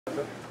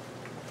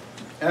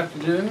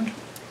Afternoon.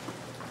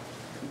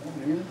 Good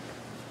morning.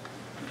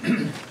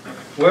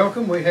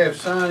 Welcome. We have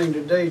signing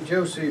today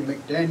Josie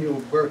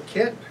McDaniel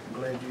Burkett.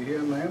 Glad you're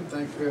here, ma'am.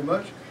 Thank you very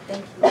much.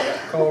 Thank you.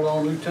 Called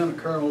on Lieutenant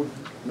Colonel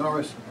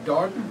Norris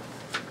Darden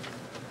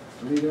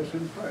to lead us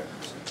in prayer.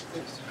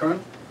 Yes.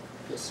 Colonel?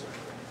 Yes, sir.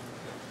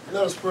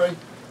 Let us pray.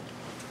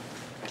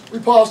 We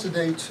pause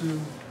today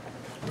to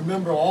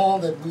remember all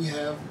that we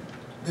have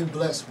been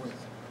blessed with.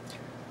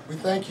 We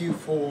thank you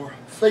for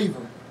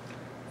favor,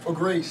 for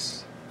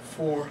grace,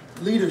 for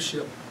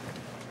leadership,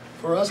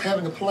 for us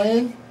having a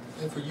plan,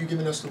 and for you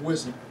giving us the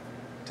wisdom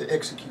to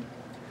execute.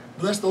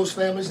 Bless those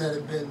families that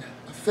have been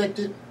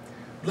affected.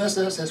 Bless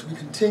us as we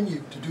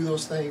continue to do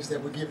those things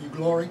that will give you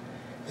glory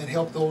and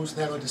help those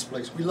that are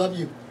displaced. We love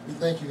you. We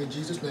thank you in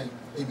Jesus' name.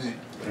 Amen.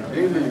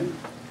 Amen.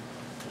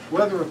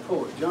 Weather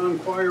report, John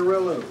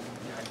Quagliarello.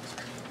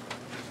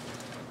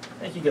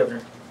 Thank you,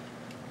 Governor.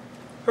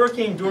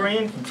 Hurricane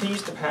Dorian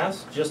continues to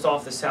pass just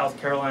off the South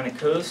Carolina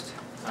coast.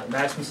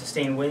 Maximum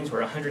sustained winds were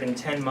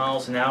 110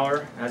 miles an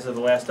hour as of the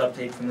last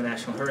update from the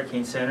National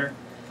Hurricane Center.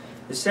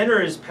 The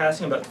center is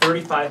passing about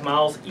 35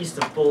 miles east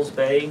of Bulls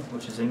Bay,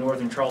 which is in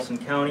northern Charleston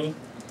County,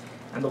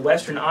 and the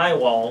western eye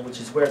wall, which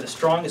is where the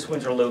strongest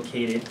winds are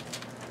located,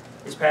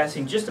 is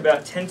passing just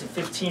about 10 to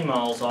 15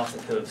 miles off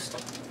the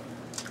coast.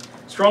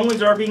 Strong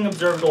winds are being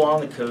observed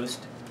along the coast.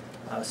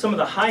 Some of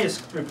the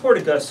highest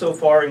reported gusts so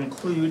far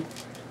include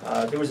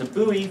there was a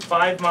buoy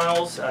 5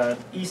 miles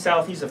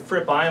east-southeast of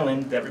Fripp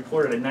Island that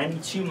reported a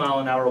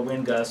 92-mile-an-hour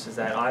wind gust as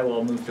that eye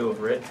wall moved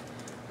over it.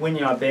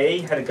 Winyah Bay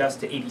had a gust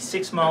to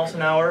 86 miles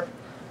an hour.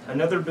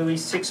 Another buoy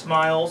 6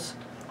 miles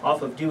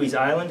off of Dewey's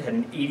Island had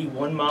an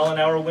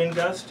 81-mile-an-hour wind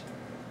gust.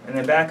 And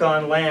then back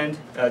on land,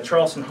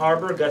 Charleston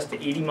Harbor, gust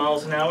to 80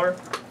 miles an hour.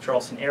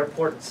 Charleston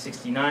Airport,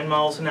 69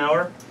 miles an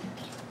hour.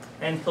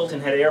 And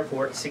Hilton Head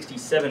Airport,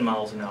 67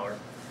 miles an hour.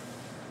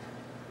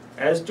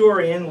 As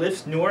Dorian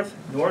lifts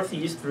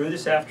northeast through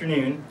this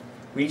afternoon,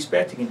 we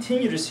expect to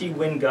continue to see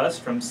wind gusts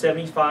from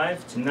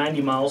 75 to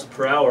 90 miles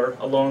per hour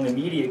along the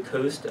immediate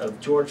coast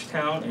of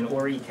Georgetown and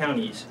Horry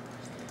counties.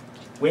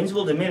 Winds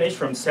will diminish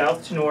from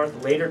south to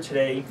north later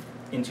today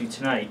into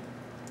tonight.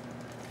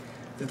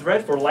 The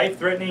threat for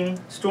life-threatening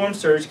storm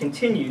surge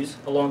continues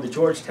along the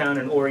Georgetown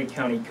and Horry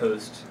County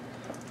coast.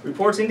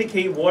 Reports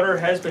indicate water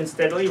has been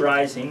steadily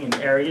rising in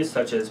areas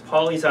such as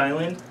Pawleys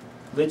Island,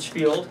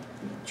 Litchfield,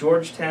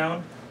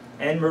 Georgetown,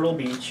 and Myrtle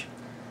Beach,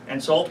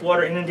 and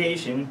saltwater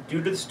inundation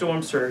due to the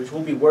storm surge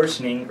will be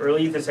worsening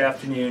early this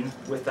afternoon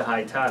with the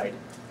high tide.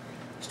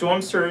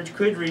 Storm surge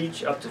could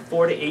reach up to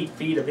 4 to 8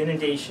 feet of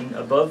inundation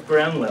above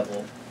ground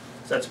level,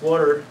 so that's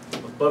water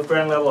above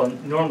ground level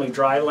on normally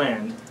dry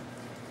land,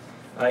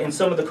 in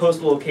some of the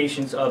coastal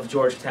locations of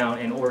Georgetown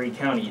and Horry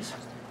counties.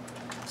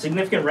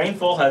 Significant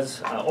rainfall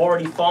has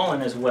already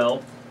fallen as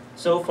well.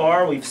 So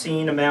far we've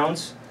seen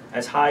amounts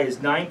as high as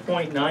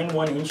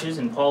 9.91 inches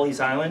in Pawleys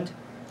Island,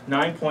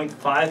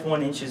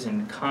 9.51 inches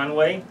in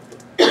Conway,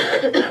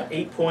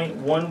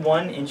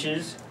 8.11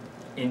 inches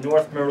in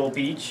North Myrtle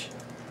Beach,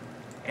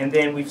 and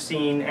then we've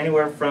seen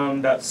anywhere from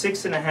about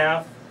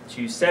 6.5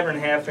 to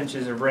 7.5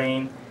 inches of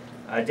rain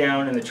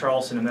down in the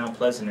Charleston and Mount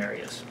Pleasant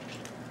areas.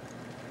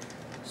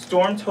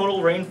 Storm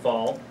total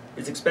rainfall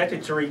is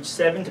expected to reach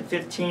 7 to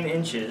 15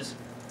 inches,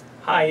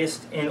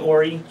 highest in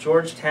Horry,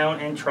 Georgetown,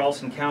 and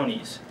Charleston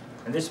counties,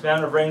 and this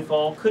amount of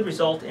rainfall could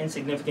result in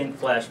significant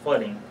flash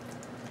flooding.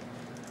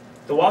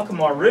 The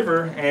Waccamaw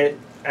River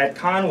at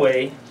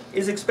Conway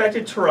is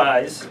expected to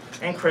rise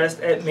and crest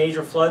at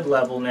major flood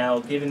level now,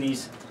 given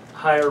these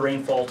higher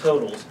rainfall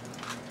totals.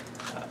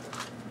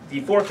 The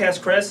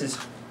forecast crest is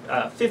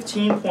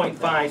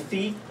 15.5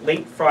 feet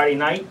late Friday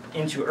night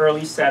into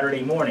early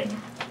Saturday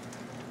morning.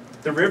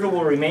 The river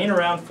will remain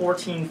around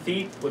 14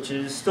 feet, which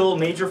is still a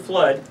major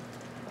flood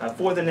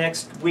for the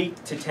next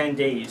week to 10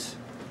 days.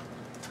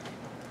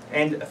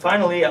 And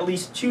finally, at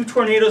least 2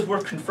 tornadoes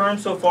were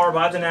confirmed so far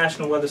by the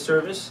National Weather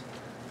Service.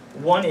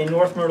 One in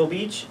North Myrtle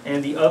Beach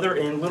and the other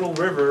in Little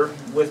River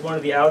with one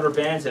of the outer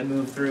bands that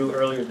moved through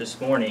earlier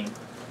this morning.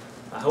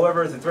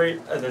 However, the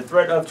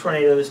threat of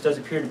tornadoes does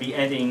appear to be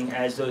ending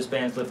as those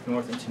bands lift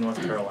north into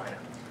North Carolina.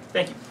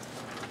 Thank you.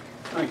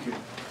 Thank you.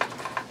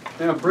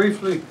 Now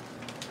briefly,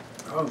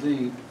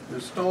 the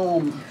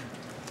storm,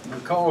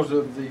 because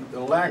of the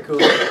lack of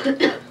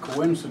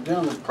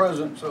coincidental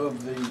presence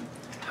of the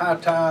high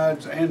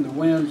tides and the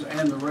winds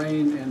and the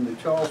rain in the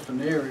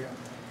Charleston area,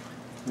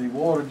 the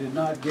water did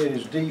not get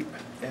as deep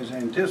as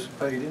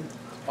anticipated,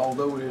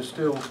 although there's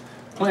still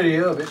plenty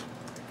of it.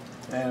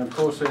 And of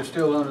course, they're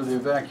still under the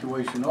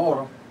evacuation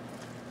order.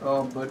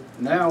 But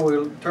now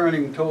we're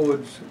turning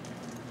towards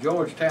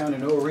Georgetown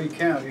and Horry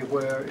County,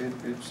 where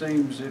it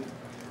seems that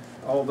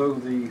although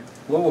the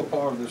lower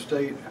part of the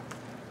state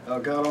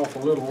got off a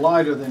little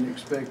lighter than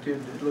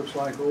expected, it looks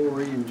like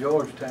Horry and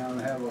Georgetown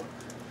have a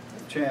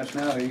chance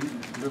now to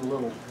do a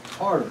little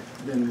harder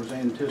than was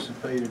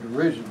anticipated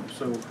originally.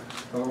 So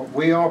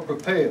we are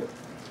prepared.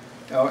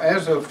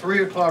 As of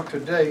 3 o'clock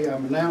today,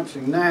 I'm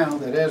announcing now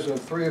that as of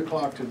 3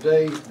 o'clock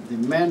today, the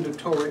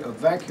mandatory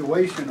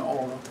evacuation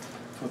order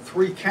for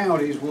 3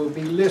 counties will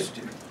be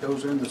listed.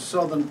 Those are in the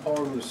southern part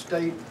of the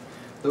state.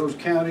 Those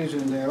counties,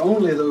 and there are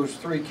only those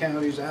 3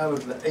 counties out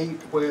of the 8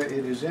 where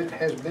it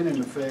has been in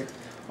effect,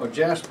 are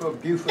Jasper,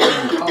 Beaufort,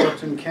 and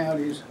Colleton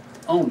counties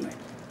only.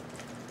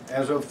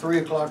 As of 3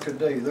 o'clock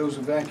today, those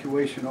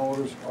evacuation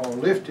orders are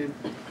lifted,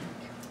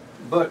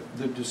 but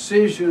the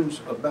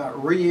decisions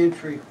about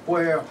re-entry,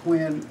 where,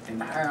 when,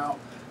 and how,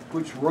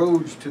 which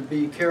roads to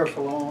be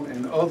careful on,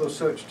 and other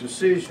such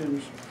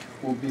decisions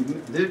will be,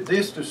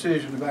 this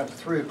decision about the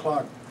 3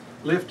 o'clock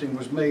lifting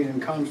was made in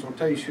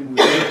consultation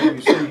with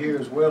ABC here,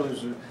 as well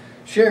as the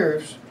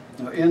sheriffs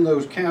in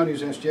those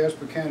counties. That's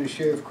Jasper County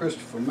Sheriff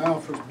Christopher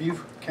Malthus,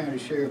 Beaufort County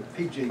Sheriff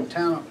P.J.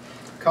 Townop,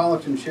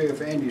 Colleton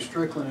Sheriff Andy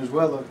Strickland, as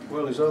well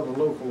as other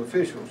local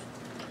officials.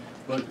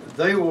 But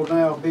they will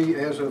now be,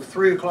 as of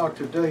 3 o'clock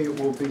today, it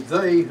will be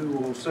they who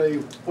will say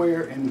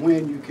where and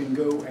when you can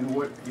go and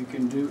what you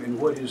can do and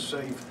what is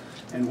safe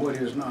and what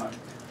is not.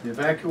 The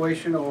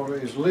evacuation order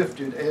is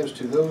lifted as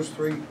to those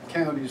 3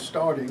 counties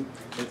starting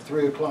at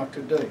 3 o'clock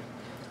today.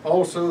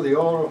 Also, the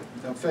order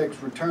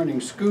affects returning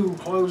school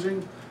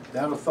closing.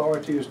 That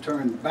authority is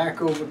turned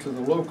back over to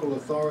the local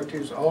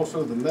authorities.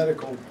 Also, the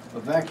medical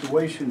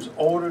evacuations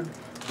ordered,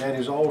 that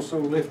is also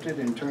lifted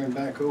and turned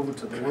back over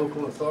to the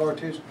local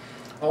authorities.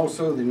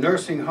 Also, the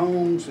nursing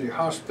homes, the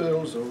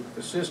hospitals, or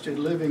assisted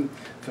living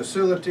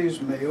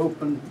facilities may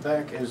open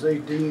back as they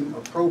deem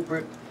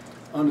appropriate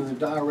under the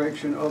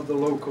direction of the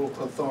local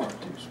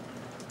authorities.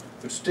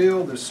 But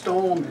still, the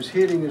storm is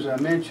hitting, as I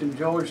mentioned,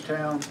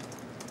 Georgetown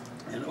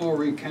and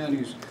Horry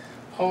counties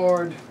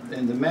hard,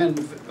 and the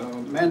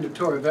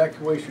mandatory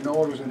evacuation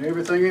orders and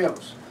everything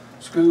else,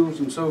 schools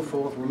and so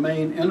forth,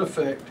 remain in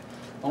effect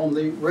on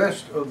the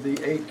rest of the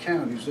 8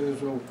 counties. There's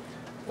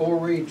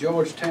Horry,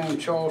 Georgetown,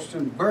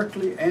 Charleston,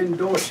 Berkeley, and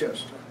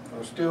Dorchester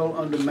are still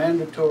under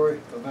mandatory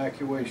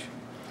evacuation.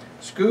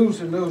 Schools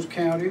in those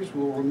counties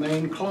will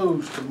remain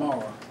closed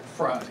tomorrow,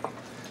 Friday.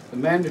 The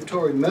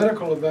mandatory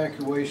medical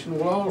evacuation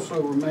will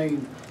also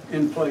remain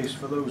in place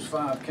for those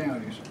 5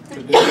 counties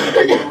today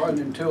and tomorrow and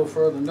until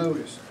further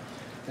notice.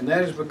 And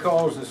that is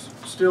because it's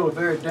still a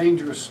very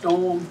dangerous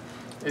storm.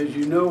 As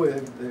you know,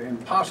 it's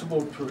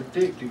impossible to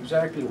predict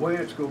exactly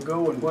where it's going to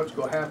go and what's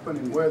going to happen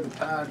and where the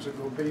tides are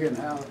going to be and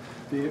how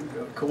the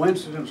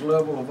coincidence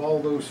level of all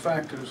those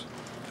factors.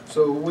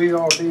 So we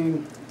are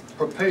being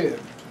prepared.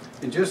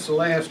 In just the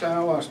last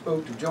hour, I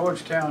spoke to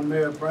Georgetown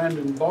Mayor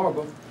Brandon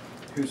Barber,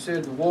 who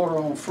said the water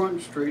on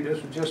Front Street,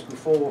 this was just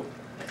before,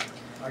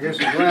 I guess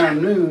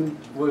around noon,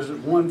 was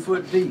 1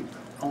 foot deep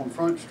on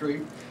Front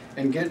Street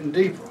and getting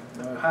deeper.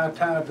 The high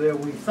tide there,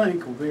 we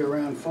think, will be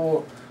around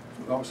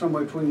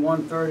somewhere between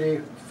 1:30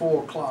 and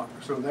 4 o'clock.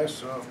 So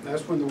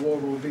that's when the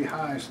water will be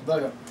highest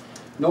there.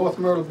 North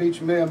Myrtle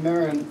Beach Mayor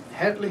Marion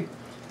Hatley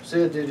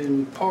said that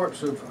in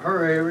parts of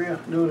her area,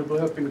 notably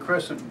up in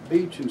Crescent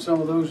Beach and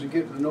some of those that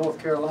get to the North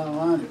Carolina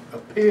line, it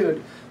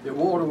appeared that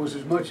water was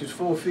as much as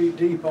 4 feet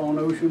deep on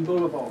Ocean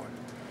Boulevard.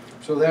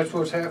 So that's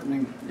what's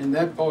happening in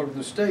that part of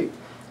the state.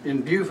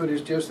 In Beaufort,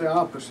 it's just the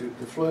opposite.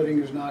 The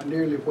flooding is not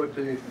nearly what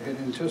they had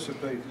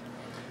anticipated.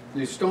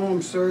 The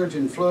storm surge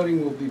and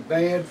flooding will be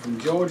bad from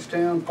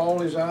Georgetown,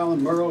 Pawleys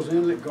Island, Murrells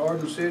Inlet,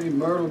 Garden City,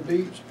 Myrtle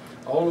Beach,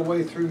 all the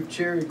way through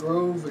Cherry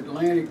Grove,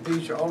 Atlantic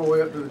Beach, all the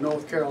way up to the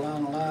North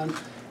Carolina line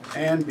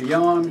and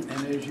beyond.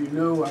 And as you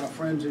know, our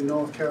friends in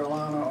North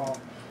Carolina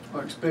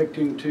are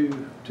expecting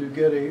to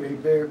get a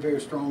very, very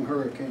strong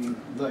hurricane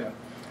there.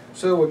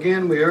 So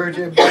again, we urge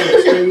everybody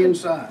to stay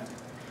inside.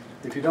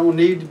 If you don't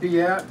need to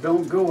be out,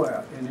 don't go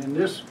out. And in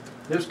this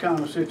kind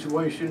of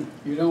situation,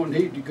 you don't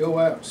need to go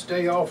out.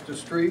 Stay off the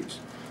streets.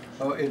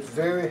 It's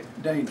very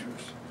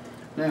dangerous.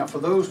 Now, for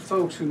those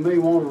folks who may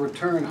want to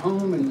return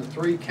home in the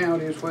 3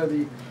 counties where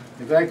the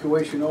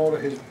evacuation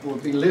order will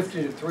be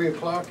lifted at 3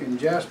 o'clock in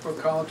Jasper,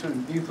 Colleton,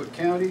 and Beaufort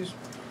counties,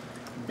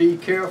 be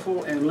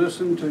careful and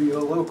listen to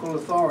your local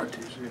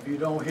authorities. If you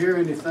don't hear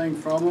anything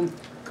from them,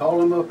 call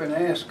them up and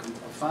ask them.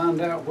 Find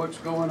out what's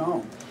going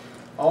on.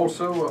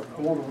 Also,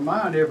 I want to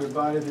remind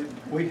everybody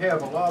that we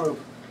have a lot of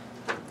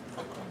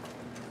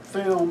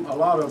film, a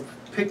lot of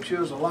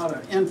pictures, a lot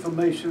of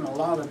information, a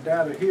lot of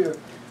data here,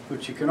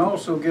 but you can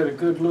also get a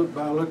good look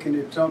by looking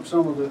at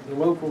some of the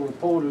local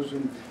reporters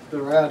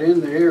that are out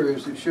in the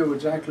areas that show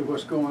exactly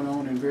what's going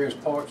on in various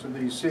parts of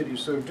these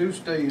cities. So do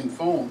stay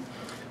informed.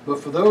 But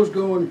for those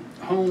going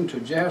home to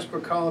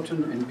Jasper,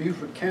 Colleton, and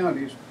Beaufort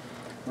counties,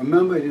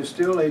 remember it is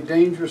still a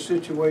dangerous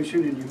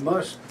situation and you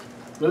must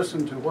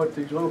listen to what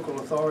these local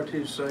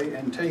authorities say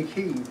and take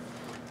heed.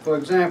 For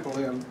example,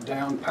 there are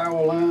down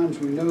power lines,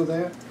 we know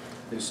that.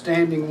 There's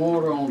standing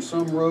water on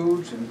some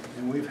roads,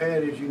 and we've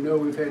had, as you know,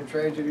 we've had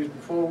tragedies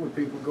before with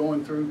people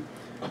going through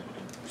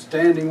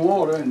standing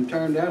water and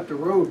turned out the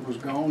road was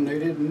gone. They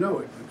didn't know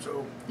it.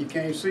 So you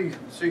can't see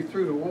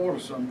through the water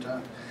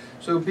sometimes.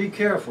 So be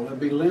careful. There'll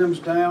be limbs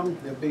down.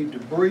 There'll be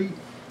debris.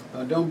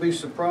 Don't be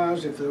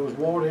surprised if there was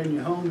water in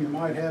your home. You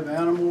might have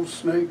animals,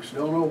 snakes.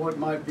 Don't know what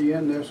might be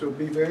in there, so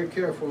be very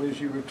careful as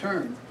you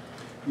return.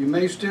 You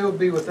may still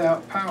be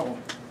without power.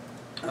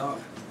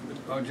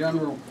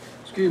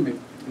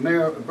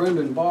 Mayor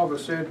Brendan Barber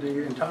said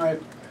the entire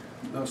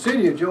The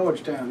city of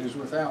Georgetown is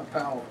without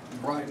power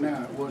right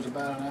now. It was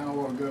about an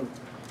hour ago.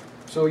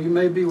 So you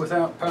may be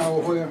without power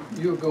where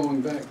you're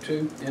going back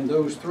to in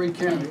those 3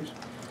 counties.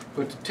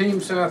 But the team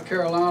South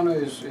Carolina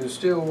is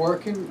still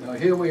working.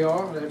 Here we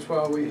are. That's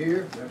why we're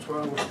here. That's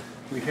why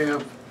we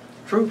have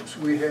troops.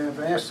 We have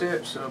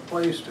assets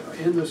placed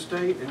in the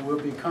state, and we'll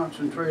be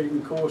concentrating,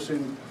 of course,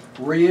 in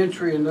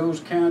reentry in those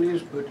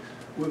counties. But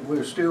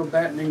we're still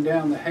battening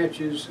down the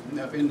hatches in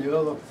the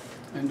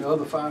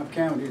other 5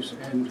 counties,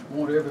 and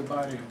want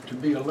everybody to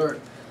be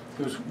alert.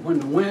 Because when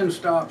the wind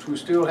stops, we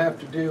still have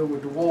to deal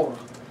with the water,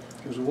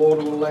 because the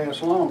water will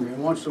last longer.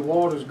 And once the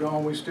water's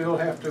gone, we still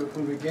have to,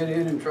 when we get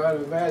in and try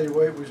to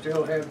evaluate, we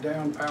still have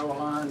down power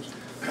lines,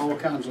 all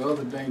kinds of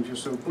other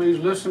dangers. So please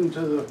listen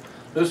to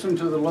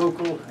the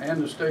local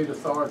and the state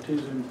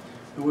authorities, and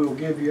we will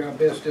give you our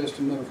best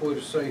estimate of what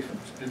is safe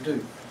to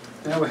do.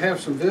 Now we have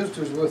some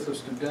visitors with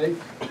us today.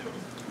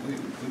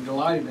 We're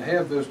delighted to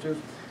have visitors.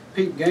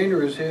 Pete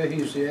Gaynor is here.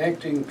 He's the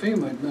acting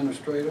FEMA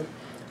administrator,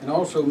 and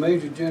also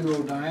Major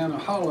General Diana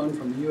Holland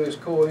from the U.S.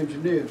 Corps of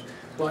Engineers.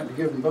 I'd like to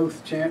give them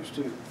both a chance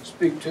to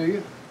speak to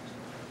you.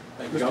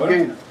 Thank you, Mr. Governor.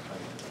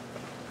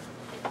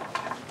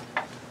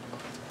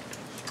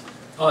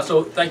 Gaynor.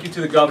 So thank you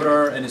to the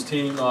governor and his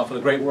team for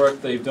the great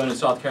work they've done in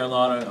South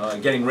Carolina,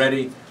 getting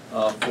ready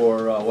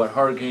for what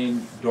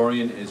Hurricane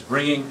Dorian is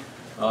bringing.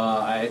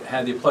 I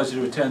had the pleasure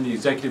to attend the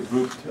executive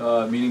group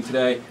meeting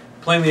today.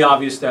 Plainly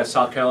obvious that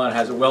South Carolina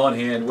has it well in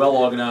hand, well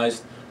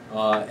organized.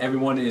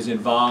 Everyone is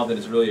involved, and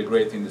it's really a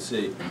great thing to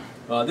see.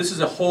 This is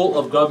a whole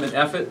of government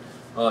effort.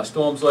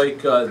 Storms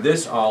like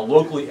this are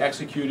locally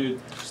executed,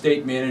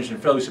 state managed,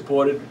 and federally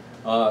supported,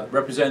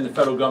 representing the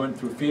federal government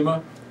through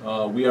FEMA.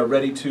 We are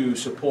ready to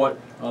support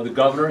the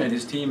governor and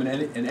his team in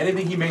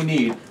anything he may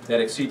need that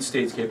exceeds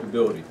state's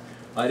capability.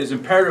 It is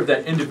imperative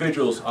that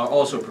individuals are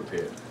also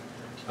prepared.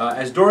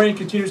 As Dorian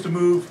continues to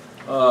move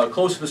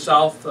close to the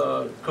south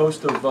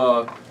coast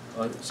of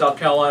South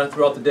Carolina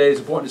throughout the day, it's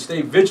important to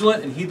stay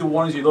vigilant and heed the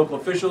warnings of your local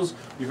officials.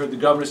 You heard the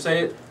governor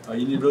say it.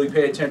 You need to really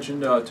pay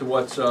attention to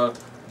what's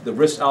the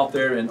risks out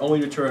there, and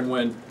only return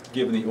when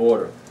given the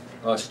order.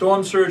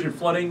 Storm surge and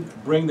flooding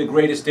bring the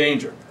greatest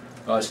danger.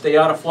 Stay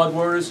out of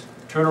floodwaters,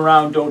 turn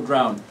around, don't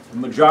drown. The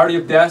majority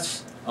of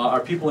deaths are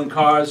people in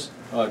cars,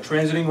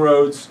 transiting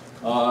roads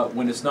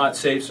when it's not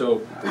safe, so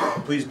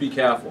please be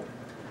careful.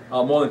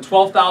 More than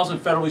 12,000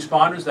 federal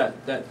responders,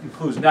 that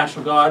includes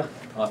National Guard,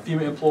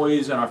 FEMA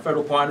employees, and our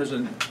federal partners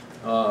and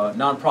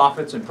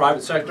nonprofits and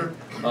private sector,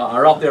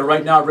 are out there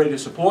right now ready to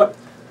support.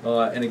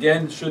 And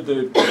again, should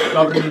the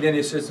governor need any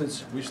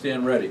assistance, we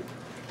stand ready.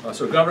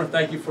 So Governor,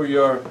 thank you for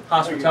your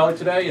hospitality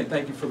today, and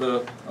thank you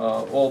for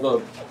all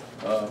the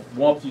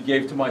warmth you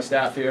gave to my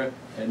staff here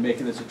and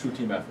making this a true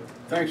team effort.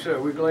 Thanks, sir.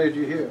 We're glad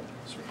you're here.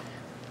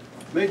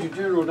 Major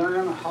General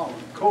Diana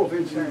Holland, Corps of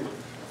Engineers.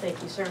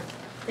 Thank you, sir.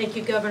 Thank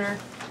you, Governor.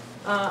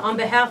 On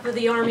behalf of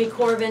the Army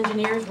Corps of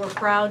Engineers, we're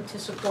proud to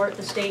support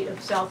the state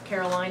of South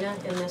Carolina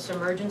in this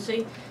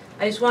emergency.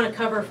 I just want to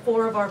cover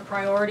 4 of our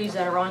priorities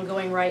that are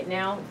ongoing right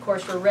now. Of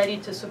course, we're ready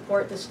to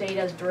support the state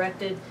as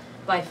directed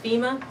by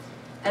FEMA.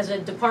 As a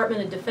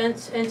Department of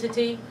Defense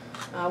entity,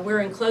 we're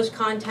in close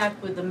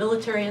contact with the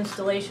military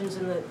installations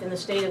in the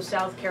state of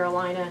South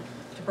Carolina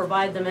to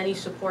provide them any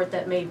support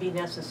that may be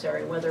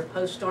necessary, whether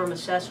post-storm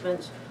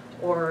assessments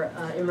or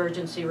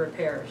emergency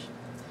repairs.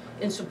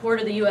 In support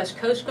of the U.S.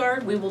 Coast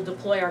Guard, we will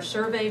deploy our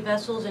survey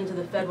vessels into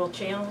the federal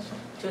channels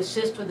to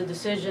assist with the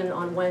decision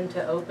on when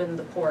to open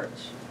the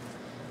ports.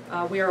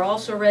 We are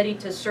also ready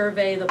to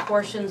survey the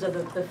portions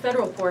of the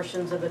federal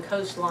portions of the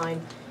coastline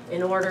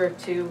in order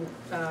to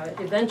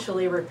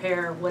eventually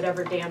repair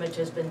whatever damage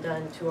has been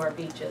done to our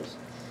beaches.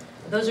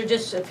 Those are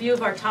just a few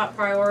of our top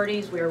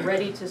priorities. We are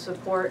ready to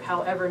support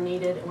however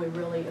needed, and we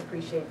really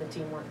appreciate the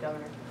teamwork,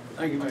 Governor.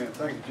 Thank you, ma'am.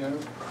 Thank you,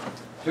 General.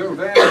 General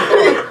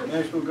Van,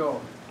 National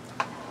Guard.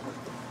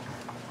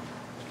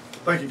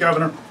 Thank you,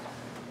 Governor.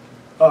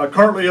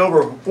 Currently,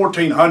 over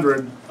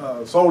 1,400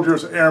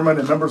 soldiers, airmen,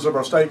 and members of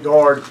our State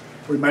Guard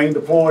remain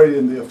deployed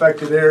in the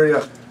affected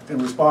area in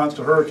response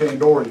to Hurricane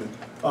Dorian.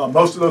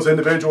 Most of those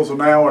individuals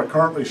are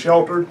currently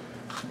sheltered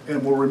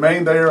and will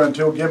remain there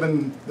until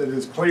given that it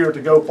is clear to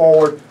go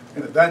forward,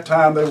 and at that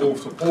time they will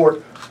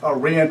support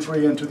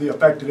re-entry into the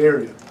affected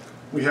area.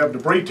 We have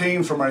debris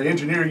teams from our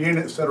engineer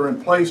units that are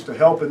in place to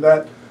help in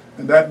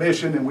that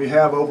mission, and we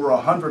have over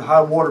 100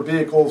 high water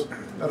vehicles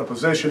that are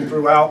positioned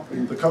throughout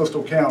the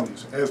coastal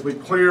counties. As we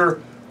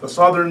clear the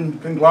southern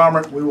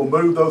conglomerate, we will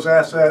move those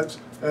assets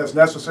as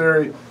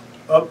necessary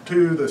up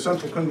to the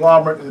central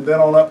conglomerate and then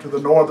on up to the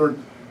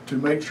northern to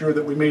make sure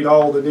that we meet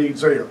all the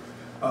needs there.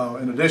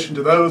 In addition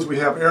to those, we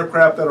have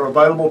aircraft that are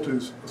available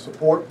to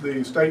support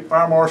the state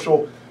fire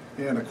marshal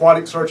in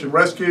aquatic search and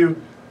rescue.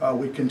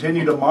 We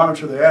continue to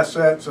monitor the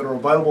assets that are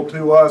available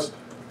to us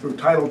through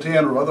Title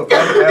 10 or other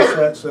federal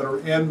assets that are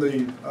in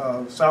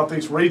the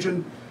southeast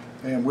region,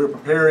 and we're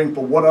preparing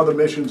for what other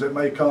missions that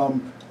may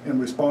come in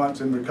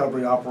response and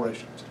recovery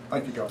operations.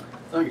 Thank you, Governor.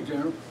 Thank you,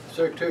 General.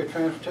 Secretary of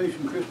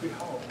Transportation, Christy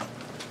Hall.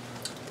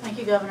 Thank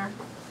you, Governor.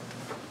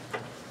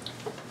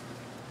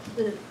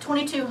 The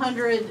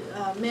 2,200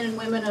 men and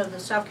women of the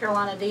South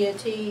Carolina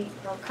DOT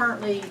are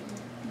currently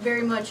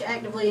very much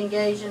actively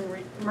engaged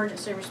in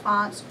emergency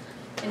response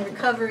and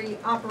recovery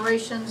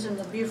operations in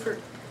the Beaufort,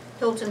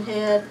 Hilton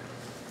Head,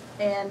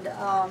 and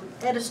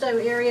Edisto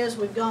areas.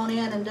 We've gone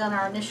in and done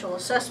our initial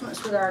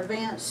assessments with our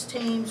advanced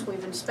teams.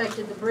 We've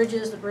inspected the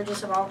bridges. The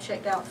bridges have all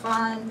checked out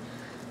fine.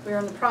 We're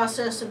in the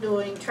process of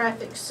doing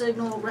traffic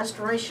signal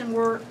restoration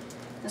work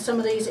in some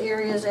of these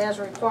areas as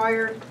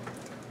required.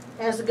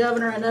 As the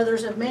governor and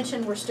others have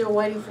mentioned, we're still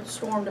waiting for the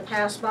storm to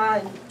pass by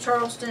in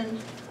Charleston,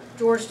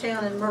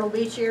 Georgetown, and Myrtle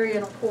Beach area.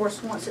 And of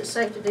course, once it's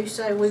safe to do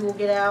so, we will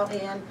get out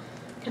and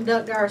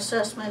conduct our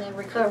assessment and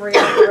recovery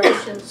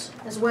operations,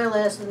 as well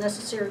as the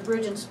necessary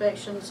bridge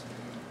inspections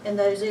in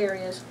those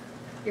areas.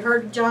 You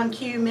heard John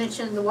Q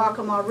mention the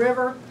Waccamaw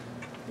River.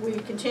 We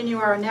continue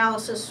our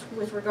analysis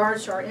with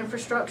regards to our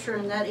infrastructure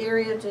in that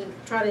area to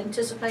try to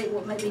anticipate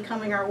what may be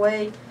coming our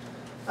way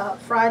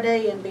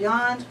Friday and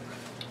beyond.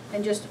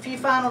 And just a few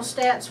final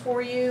stats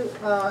for you.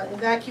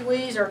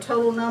 Evacuees, our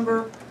total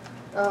number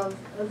of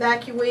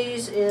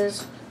evacuees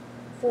is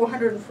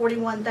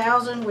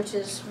 441,000, which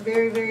is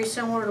very, very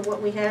similar to what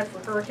we had for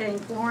Hurricane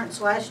Florence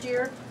last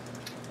year.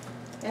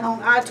 And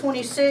on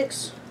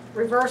I-26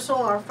 reversal,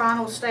 our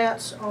final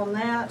stats on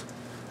that,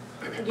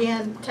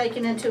 again,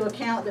 taking into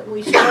account that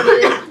we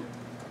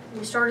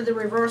started the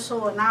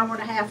reversal an hour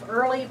and a half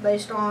early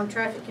based on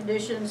traffic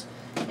conditions,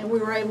 and we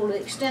were able to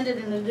extend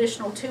it an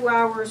additional 2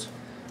 hours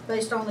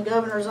based on the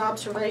governor's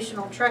observation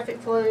on traffic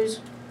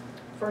flows.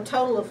 For a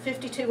total of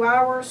 52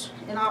 hours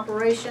in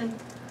operation,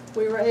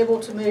 we were able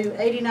to move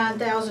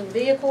 89,000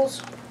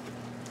 vehicles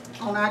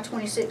on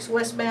I-26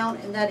 westbound,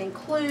 and that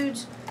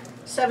includes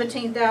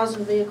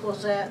 17,000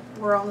 vehicles that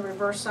were on the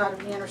reverse side of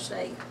the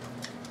interstate.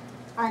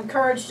 I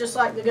encourage, just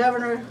like the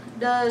governor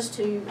does,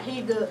 to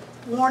heed the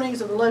warnings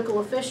of the local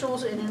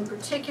officials, and in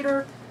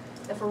particular,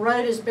 if a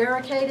road is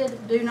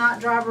barricaded, do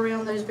not drive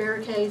around those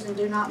barricades and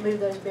do not move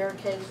those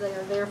barricades. They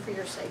are there for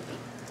your safety.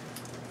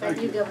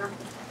 Thank you, Governor.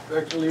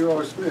 Director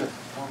Leroy Smith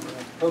on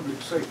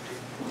public safety.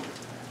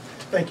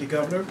 Thank you,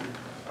 Governor.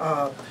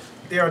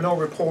 There are no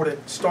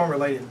reported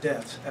storm-related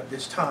deaths at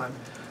this time.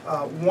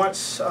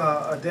 Once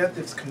a death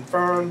is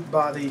confirmed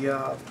by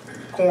the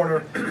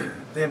coroner,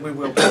 then we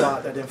will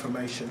provide that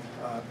information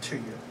to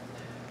you.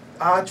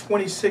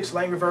 I-26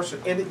 lane reversal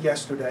ended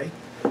yesterday.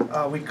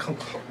 We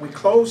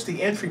closed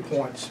the entry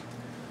points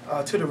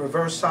to the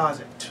reverse sides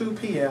at 2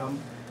 p.m.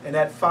 and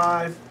at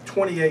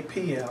 5:28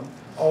 p.m.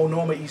 all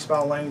normal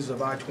eastbound lanes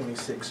of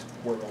I-26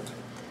 world.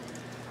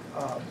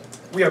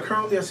 We are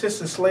currently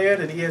assisting SLED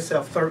and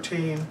ESF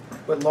 13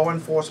 with law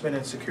enforcement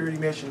and security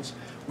missions.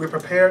 We're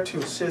prepared to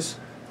assist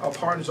our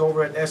partners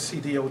over at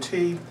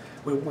SCDOT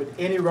with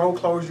any road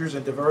closures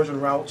and diversion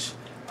routes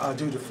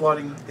due to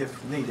flooding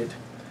if needed.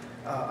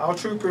 Our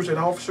troopers and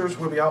officers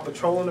will be out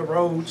patrolling the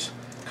roads,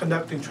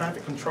 conducting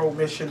traffic control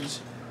missions,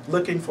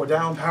 looking for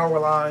downed power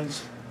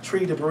lines,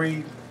 tree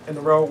debris in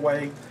the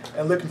roadway,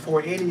 and looking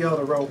for any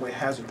other roadway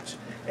hazards.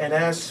 And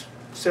as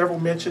several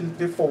mentioned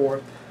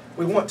before,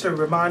 we want to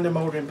remind the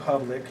motoring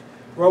public,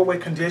 roadway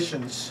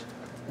conditions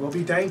will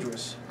be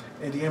dangerous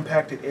in the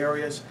impacted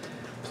areas.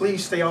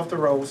 Please stay off the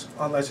roads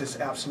unless it's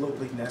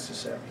absolutely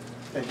necessary.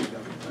 Thank you,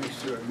 Governor. Thanks,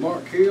 sir.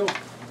 Mark Hill,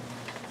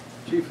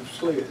 Chief of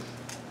SLED.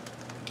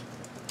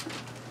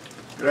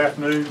 Good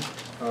afternoon.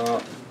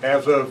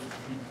 As of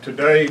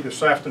today,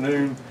 this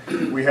afternoon,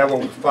 we have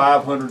over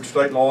 500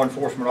 state law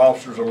enforcement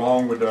officers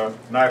along with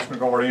National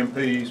Guard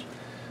MPs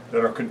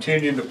that are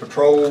continuing to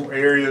patrol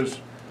areas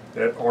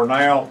that are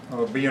now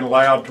being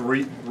allowed to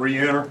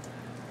re-enter.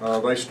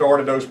 They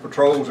started those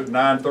patrols at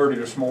 9:30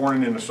 this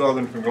morning in the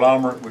southern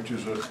conglomerate, which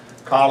is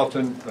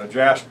Colleton,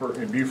 Jasper,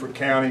 and Beaufort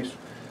counties.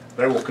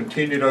 They will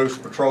continue those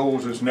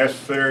patrols as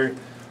necessary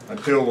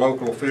until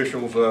local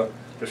officials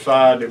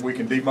decide that we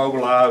can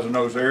demobilize in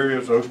those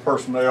areas. Those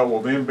personnel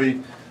will then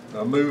be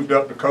moved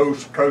up the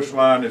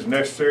coastline as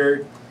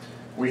necessary.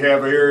 We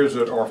have areas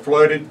that are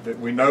flooded that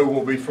we know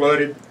will be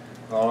flooded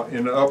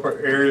in the upper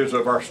areas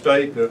of our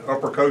state, the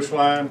upper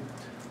coastline.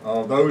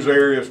 Those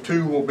areas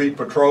too will be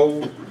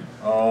patrolled.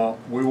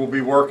 We will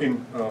be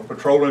working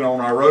patrolling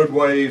on our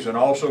roadways and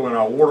also in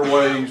our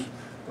waterways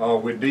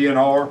with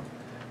DNR.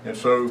 And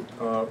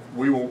so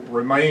we will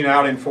remain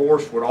out in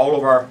force with all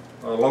of our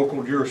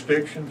local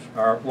jurisdictions,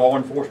 our law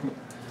enforcement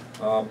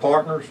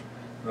partners.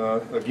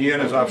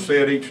 Again, as I've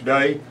said each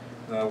day,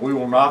 we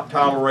will not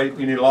tolerate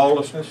any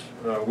lawlessness.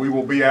 We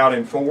will be out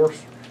in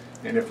force.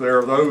 And if there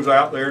are those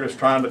out there that's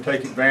trying to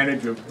take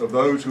advantage of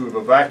those who have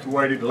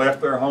evacuated,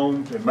 left their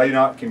homes, and may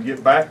not can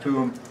get back to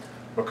them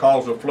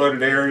because of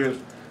flooded areas,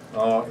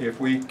 if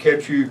we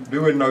catch you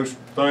doing those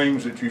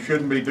things that you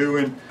shouldn't be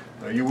doing,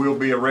 you will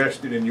be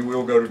arrested and you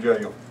will go to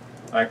jail.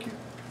 Thank you.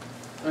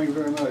 Thank you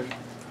very much.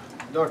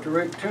 Dr.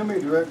 Rick Timmy,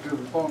 Director of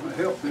the Department of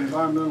Health and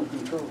Environmental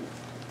Control.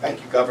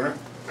 Thank you, Governor.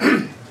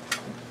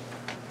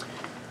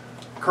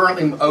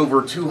 Currently,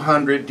 over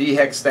 200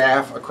 DHEC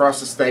staff across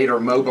the state are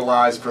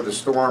mobilized for the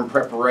storm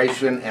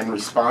preparation and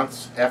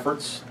response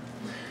efforts.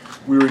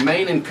 We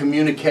remain in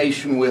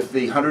communication with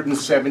the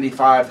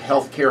 175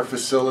 healthcare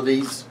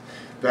facilities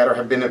that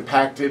have been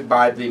impacted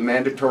by the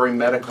mandatory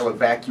medical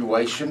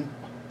evacuation.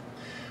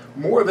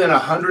 More than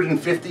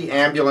 150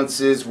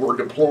 ambulances were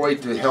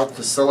deployed to help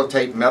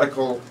facilitate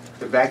medical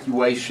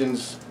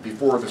evacuations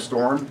before the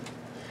storm.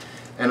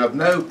 And of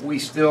note, we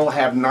still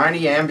have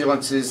 90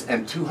 ambulances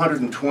and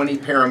 220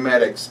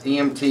 paramedics,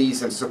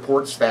 EMTs, and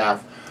support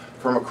staff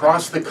from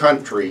across the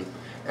country,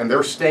 and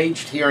they're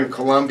staged here in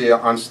Columbia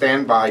on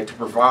standby to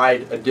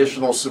provide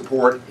additional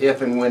support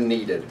if and when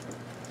needed.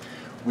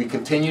 We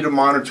continue to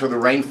monitor the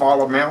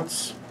rainfall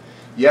amounts.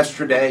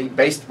 Yesterday,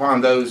 based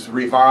upon those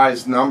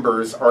revised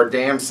numbers, our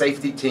dam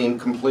safety team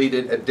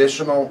completed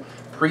additional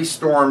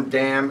pre-storm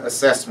dam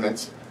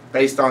assessments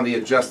based on the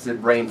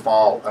adjusted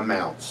rainfall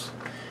amounts.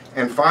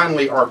 And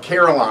finally, our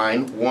care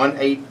line,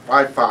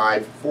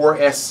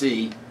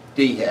 1-855-4SC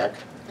DHEC,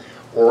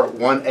 or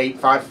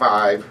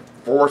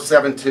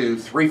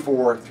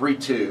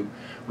 1-855-472-3432,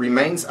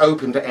 remains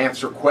open to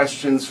answer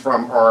questions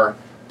from our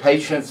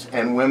patients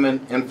and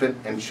women, infant,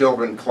 and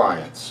children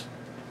clients.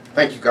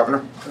 Thank you,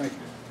 Governor. Thank you.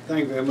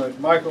 Thank you very much.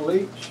 Michael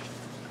Leach,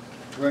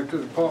 Director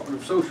of the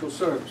Department of Social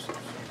Services.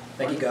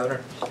 Thank you,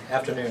 Governor.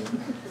 Afternoon.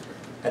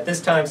 At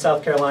this time,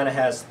 South Carolina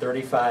has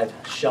 35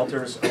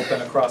 shelters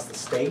open across the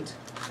state.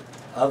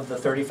 Of the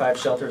 35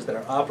 shelters that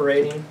are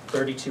operating,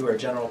 32 are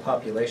general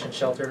population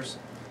shelters,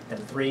 and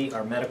 3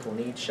 are medical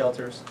needs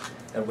shelters,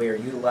 and we are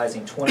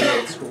utilizing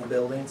 28 school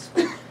buildings.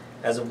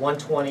 As of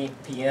 1:20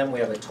 p.m., we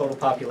have a total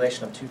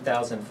population of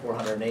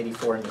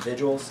 2,484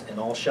 individuals in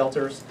all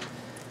shelters.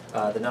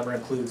 The number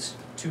includes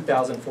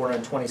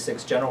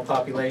 2,426 general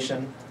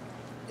population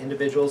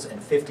individuals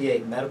and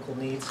 58 medical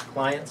needs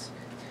clients.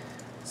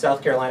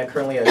 South Carolina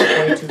currently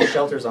has 22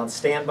 shelters on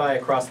standby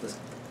across the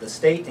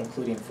state,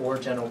 including 4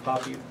 general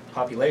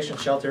population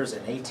shelters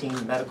and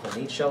 18 medical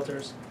needs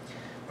shelters.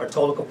 Our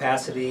total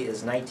capacity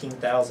is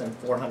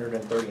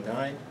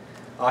 19,439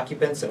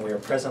 occupants, and we are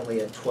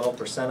presently at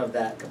 12% of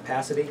that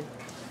capacity.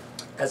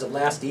 As of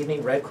last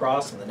evening, Red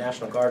Cross and the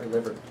National Guard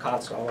delivered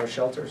cots to all our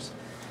shelters.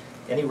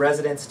 Any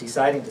residents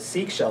deciding to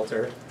seek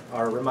shelter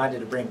are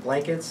reminded to bring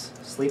blankets,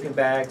 sleeping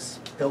bags,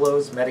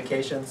 pillows,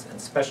 medications, and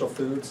special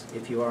foods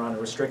if you are on a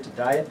restricted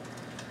diet.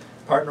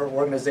 Partner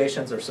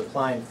organizations are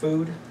supplying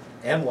food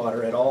and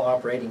water at all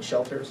operating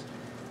shelters.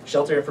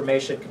 Shelter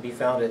information can be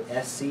found at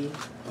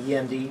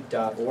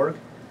scemd.org.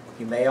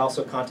 You may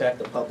also contact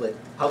the Public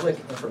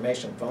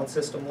Information Phone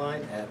System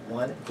line at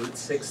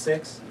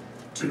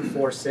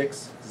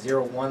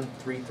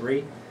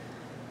 1-866-246-0133.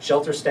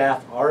 Shelter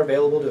staff are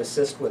available to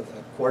assist with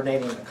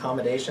coordinating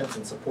accommodations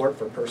and support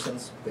for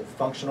persons with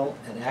functional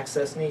and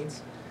access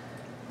needs.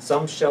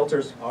 Some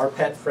shelters are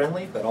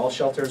pet-friendly, but all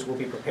shelters will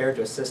be prepared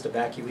to assist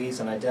evacuees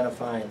in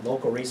identifying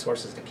local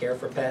resources to care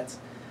for pets.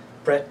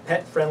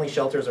 Pet-friendly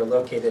shelters are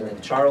located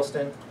in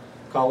Charleston,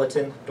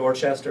 Colleton,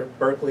 Dorchester,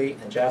 Berkeley,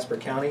 and Jasper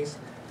counties.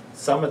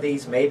 Some of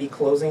these may be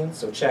closing,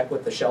 so check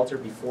with the shelter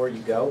before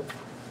you go.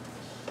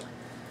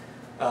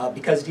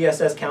 Because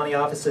DSS county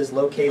offices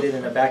located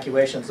in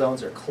evacuation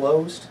zones are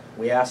closed,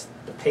 we ask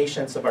the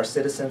patience of our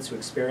citizens who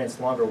experience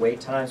longer wait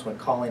times when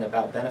calling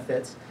about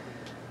benefits.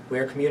 We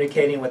are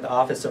communicating with the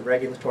Office of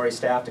Regulatory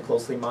Staff to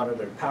closely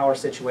monitor the power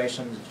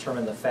situation and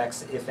determine the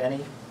effects, if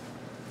any.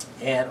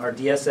 And our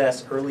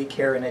DSS Early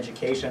Care and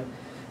Education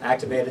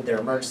activated their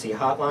emergency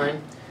hotline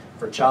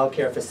for child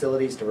care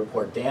facilities to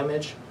report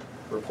damage,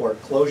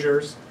 report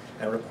closures,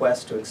 and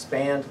request to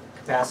expand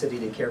capacity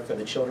to care for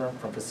the children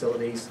from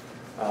facilities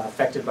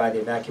affected by the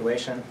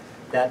evacuation.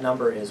 That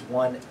number is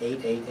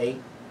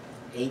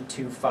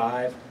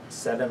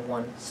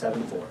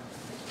 1-888-825-7174.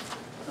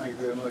 Thank you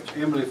very much.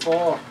 Emily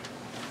Farr,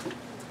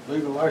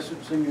 Legal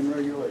Licensing and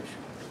Regulation.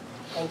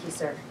 Thank you,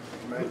 sir.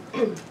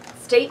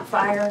 State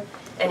Fire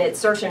and its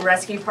search and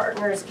rescue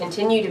partners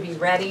continue to be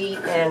ready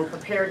and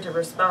prepared to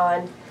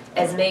respond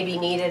as may be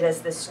needed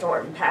as this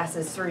storm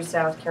passes through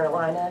South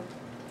Carolina.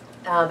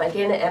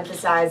 Again, to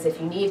emphasize,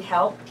 if you need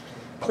help,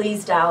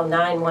 please dial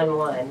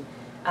 911.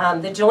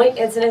 The Joint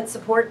Incident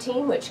Support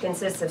Team, which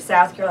consists of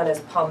South Carolina's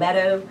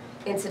Palmetto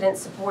Incident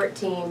Support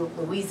Team,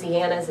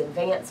 Louisiana's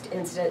Advanced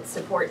Incident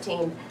Support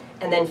Team,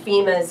 and then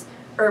FEMA's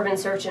Urban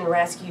Search and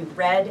Rescue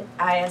RED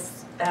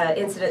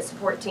Incident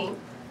Support Team,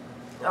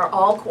 are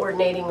all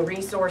coordinating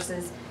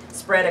resources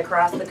spread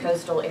across the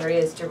coastal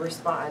areas to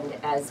respond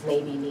as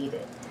may be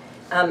needed.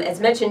 As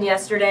mentioned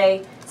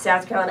yesterday,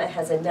 South Carolina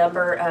has a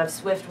number of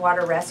swift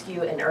water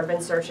rescue and urban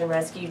search and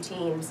rescue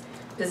teams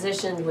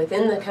positioned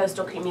within the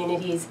coastal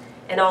communities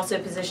and also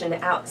positioned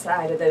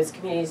outside of those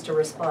communities to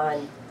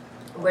respond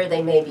where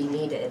they may be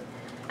needed.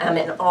 And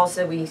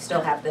also we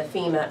still have the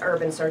FEMA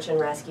Urban Search and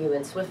Rescue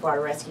and Swift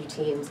Water Rescue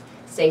teams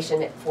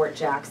stationed at Fort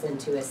Jackson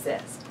to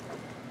assist.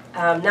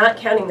 Not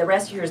counting the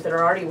rescuers that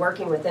are already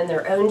working within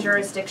their own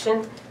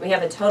jurisdiction, we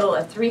have a total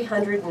of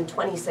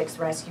 326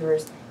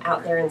 rescuers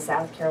out there in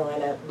South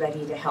Carolina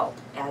ready to help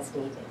as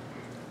needed.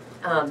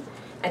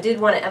 I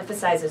did want to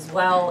emphasize as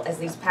well, as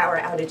these power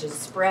outages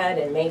spread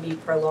and may be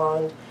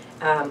prolonged,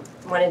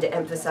 wanted to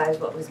emphasize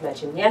what was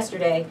mentioned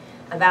yesterday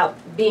about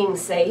being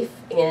safe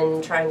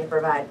in trying to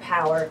provide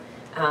power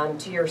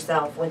to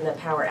yourself when the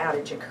power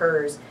outage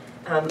occurs.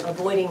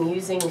 Avoiding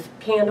using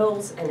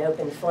candles and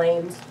open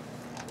flames.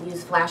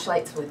 Use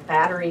flashlights with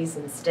batteries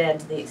instead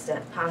to the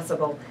extent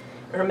possible.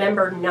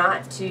 Remember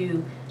not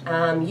to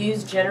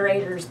use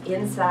generators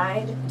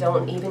inside.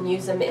 Don't even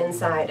use them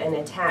inside an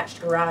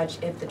attached garage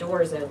if the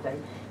door is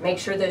open. Make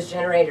sure those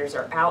generators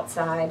are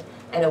outside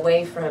and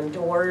away from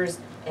doors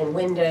and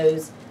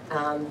windows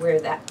where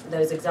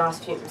those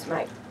exhaust fumes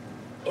might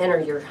enter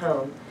your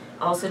home.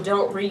 Also,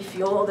 don't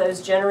refuel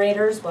those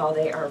generators while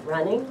they are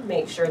running.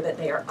 Make sure that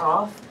they are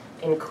off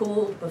and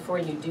cooled before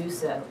you do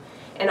so.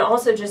 And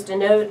also just a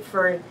note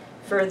for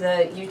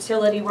the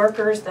utility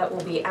workers that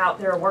will be out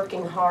there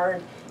working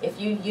hard, if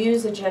you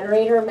use a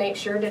generator, make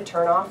sure to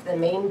turn off the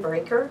main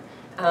breaker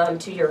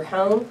to your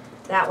home.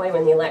 That way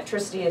when the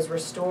electricity is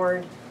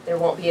restored, there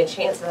won't be a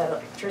chance of that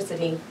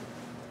electricity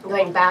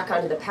going back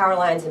onto the power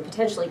lines and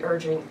potentially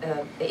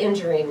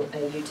injuring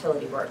a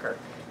utility worker.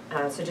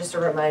 So just a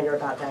reminder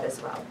about that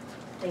as well.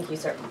 Thank you,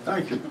 sir.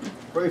 Thank you.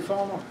 Ray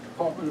Farmer,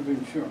 Department of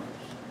Insurance.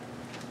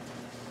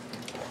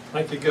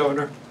 Thank you,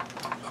 Governor.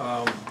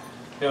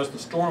 As the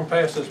storm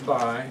passes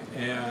by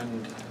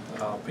and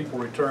people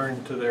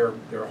return to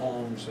their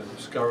homes and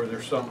discover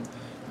there's some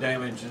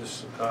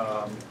damages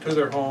to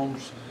their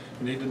homes,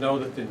 you need to know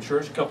that the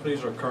insurance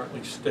companies are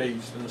currently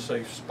staged in a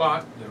safe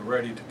spot. They're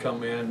ready to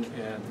come in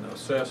and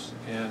assess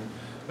and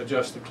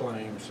adjust the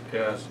claims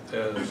as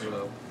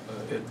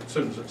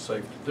soon as it's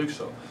safe to do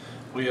so.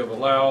 We have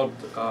allowed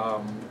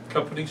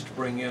companies to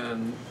bring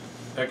in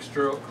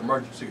extra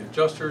emergency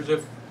adjusters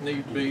if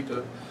need be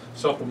to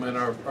supplement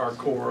our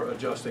core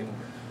adjusting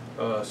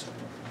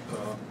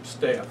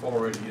staff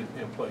already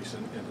in place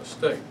in the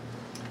state.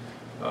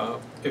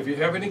 If you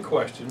have any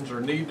questions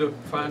or need to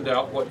find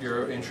out what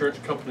your insurance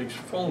company's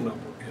phone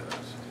number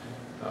is,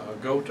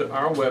 go to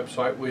our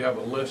website. We have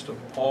a list of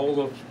all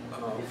the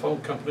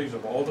phone companies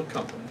of all the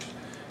companies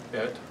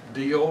at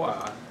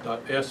doi.sc.gov.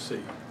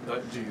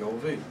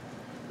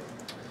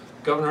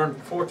 Governor,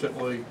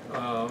 unfortunately,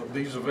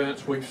 these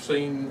events we've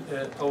seen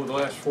over the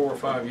last 4 or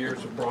 5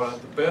 years have brought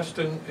out the best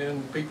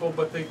in people,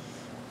 but they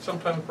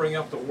sometimes bring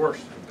out the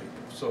worst in people.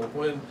 So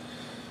when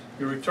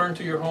you return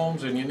to your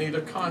homes and you need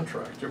a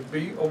contractor,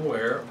 be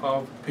aware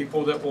of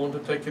people that want to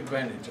take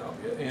advantage of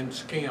you and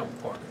scam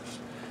artists.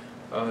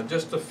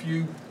 Just a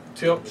few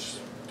tips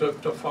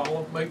to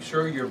follow. Make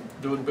sure you're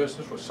doing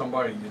business with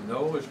somebody you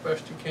know as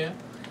best you can.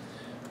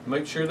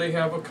 Make sure they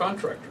have a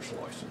contractor's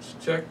license.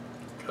 Check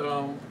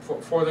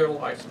for their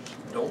license.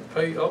 Don't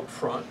pay up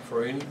front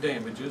for any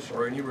damages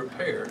or any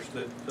repairs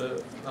that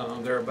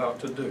they're about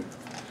to do.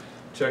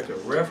 Check their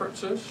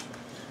references.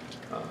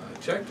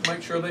 Check to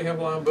make sure they have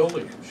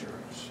liability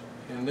insurance.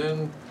 And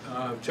then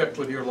check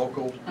with your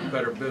local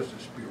Better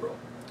Business Bureau.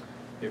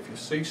 If you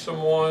see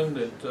someone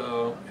that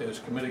is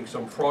committing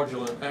some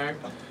fraudulent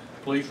act,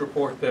 please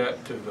report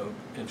that to the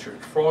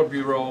Insurance Fraud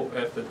Bureau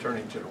at the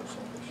Attorney General's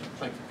office.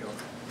 Thank you,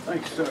 Governor.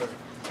 Thanks, sir.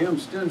 Kim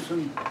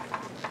Stinson,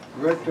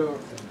 Director,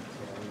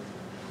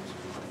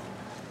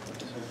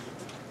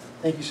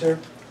 Thank you, sir.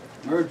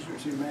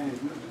 Emergency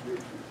Management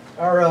Division.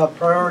 Our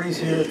priorities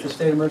here at the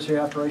State Emergency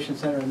Operations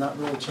Center have not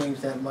really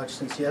changed that much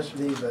since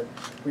yesterday, but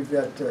we've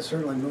got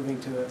certainly moving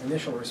to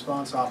initial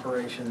response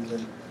operations,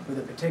 and with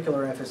a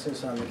particular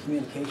emphasis on the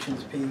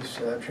communications piece,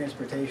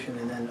 transportation,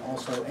 and then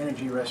also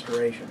energy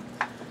restoration.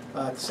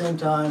 At the same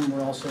time,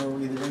 we're also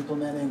either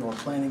implementing or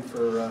planning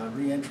for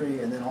re-entry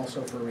and then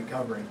also for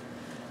recovery.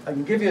 I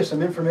can give you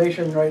some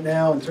information right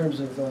now in terms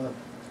of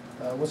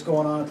what's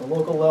going on at the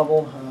local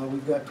level.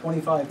 We've got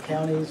 25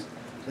 counties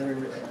that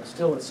are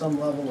still at some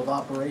level of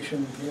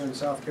operation here in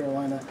South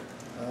Carolina.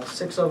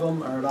 6 of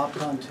them are at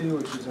OPCON 2,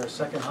 which is our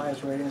second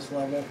highest readiness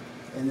level,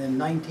 and then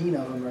 19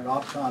 of them are at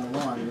OPCON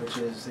 1, which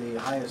is the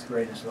highest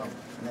readiness level,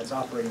 and that's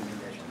operating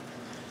condition.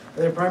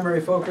 Their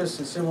primary focus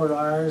is similar to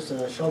ours,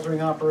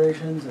 sheltering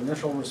operations,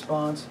 initial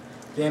response,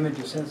 damage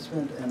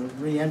assessment, and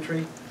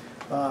re-entry.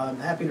 I'm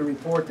happy to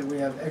report that we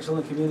have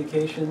excellent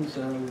communications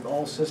with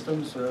all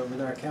systems with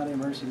our county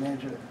emergency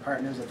management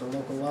partners at the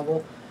local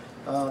level.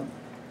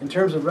 In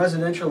terms of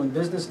residential and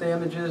business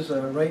damages,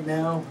 right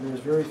now there's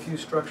very few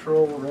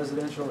structural,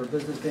 residential, or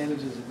business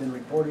damages that have been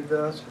reported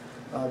to us.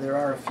 There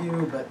are a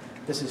few, but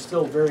this is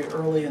still very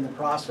early in the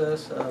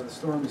process. The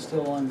storm is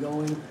still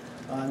ongoing,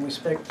 and we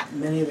expect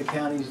many of the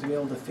counties to be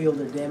able to field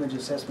their damage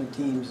assessment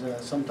teams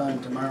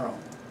sometime tomorrow.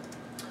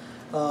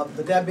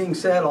 But that being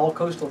said, all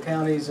coastal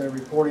counties are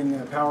reporting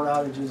power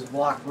outages,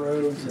 blocked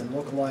roads, and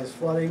localized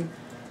flooding.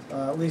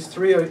 At least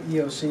 3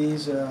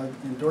 EOCs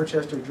in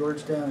Dorchester,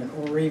 Georgetown, and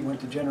Horry went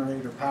to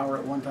generator power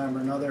at one time or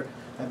another.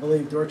 I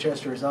believe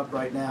Dorchester is up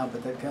right now,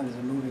 but that kind of is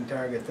a moving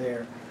target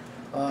there.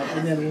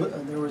 And then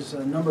there was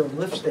a number of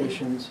lift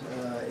stations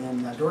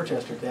in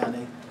Dorchester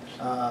County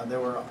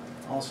that were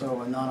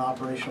also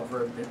non-operational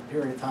for a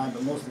period of time,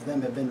 but most of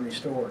them have been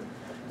restored.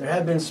 There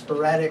have been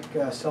sporadic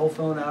cell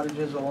phone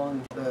outages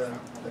along the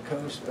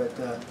coast,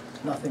 but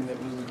nothing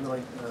that we would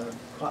really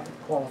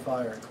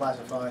qualify or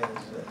classify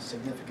as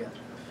significant.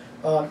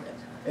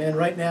 And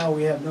right now,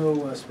 we have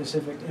no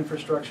specific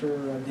infrastructure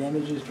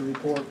damages to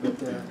report, but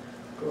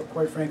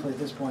quite frankly, at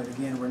this point,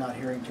 again, we're not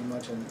hearing too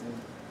much in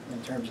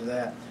terms of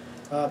that.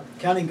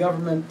 County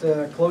government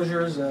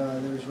closures,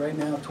 there's right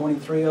now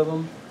 23 of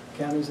them,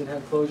 counties that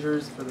have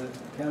closures for the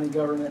county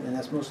government, and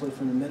that's mostly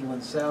from the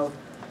Midland South,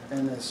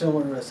 and a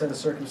similar set of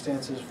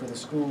circumstances for the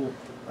school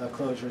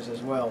closures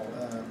as well.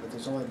 But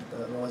there's only,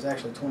 well, there's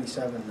actually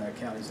 27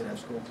 counties that have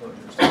school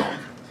closures.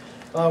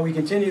 We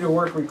continue to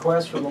work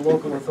requests from the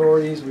local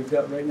authorities. We've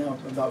got right now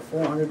about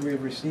 400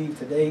 we've received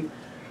to date.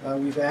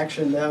 We've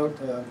actioned out,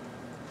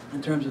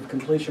 in terms of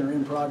completion or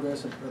in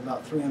progress,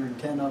 about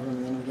 310 of them,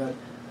 and then we've got,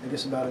 I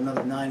guess, about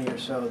another 90 or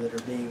so that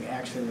are being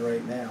actioned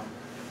right now.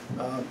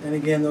 And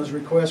again, those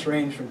requests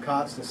range from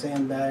cots to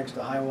sandbags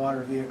to high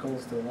water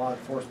vehicles to law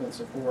enforcement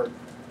support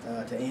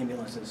to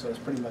ambulances, so it's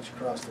pretty much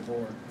across the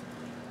board.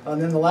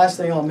 And then the last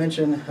thing I'll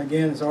mention,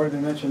 again, it's already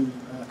been mentioned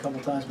a couple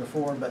times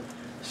before, but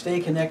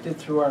stay connected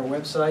through our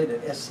website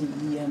at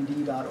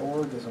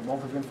scemd.org. There's a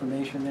wealth of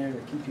information there to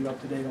keep you up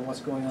to date on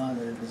what's going on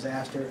in a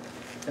disaster.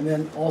 And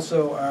then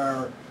also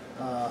our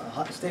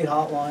state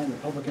hotline, the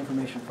public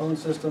information phone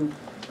system,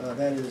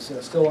 that is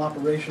still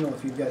operational.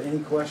 If you've got any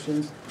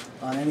questions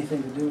on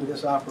anything to do with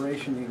this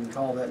operation, you can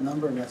call that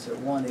number, and that's at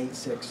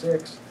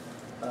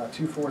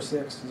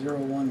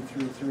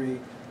 1-866-246-0133.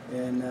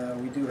 And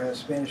we do have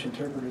Spanish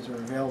interpreters that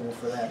are available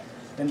for that.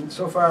 And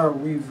so far,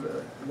 we've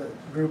the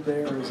group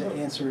there has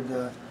answered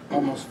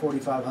almost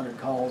 4,500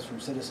 calls from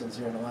citizens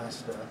here in the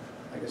last,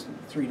 I guess,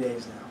 3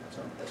 days now.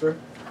 So, sir.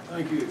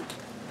 Thank you.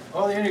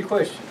 Are there any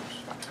questions?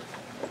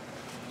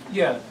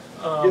 Yeah.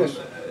 Yes.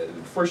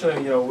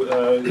 Fortunately, I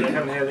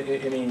haven't had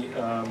any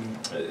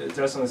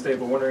deaths in the state,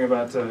 but wondering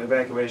about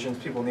evacuations,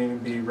 people needing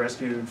to be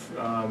rescued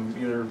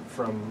either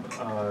from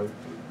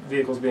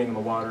vehicles being in the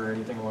water or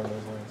anything along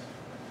those lines.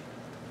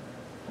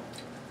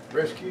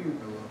 Rescue?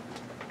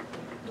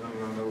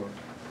 No.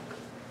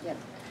 Yep.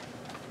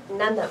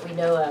 None that we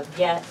know of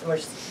yet.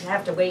 We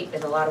have to wait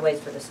in a lot of ways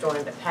for the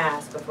storm to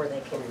pass before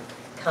they can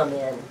come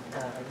in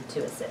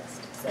to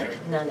assist. So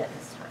none at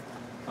this time.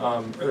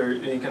 Are there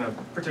any kind of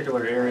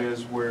particular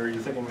areas where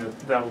you're thinking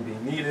that will be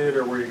needed,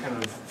 or where you're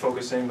kind of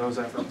focusing those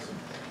efforts?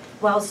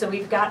 Well, so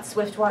we've got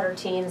swiftwater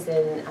teams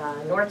in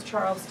North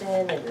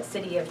Charleston, in the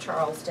city of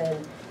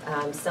Charleston,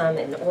 some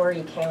in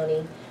Horry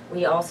County.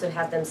 We also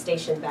have them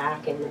stationed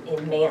back in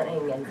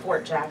Manning and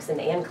Fort Jackson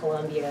and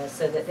Columbia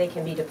so that they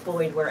can be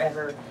deployed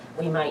wherever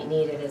we might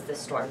need it as the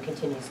storm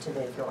continues to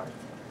move north.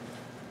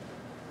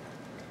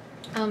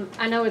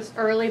 I know it's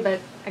early, but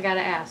I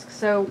gotta ask.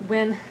 So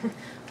when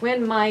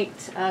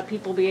might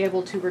people be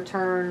able to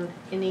return?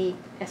 Any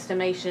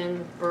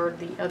estimation for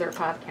the other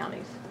 5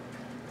 counties?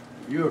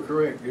 You are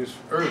correct. It's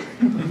early.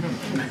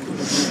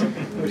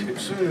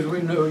 As soon as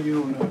we know,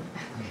 you'll know.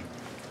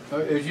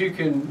 As you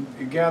can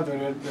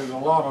gather, there's a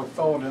lot of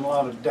thought and a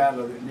lot of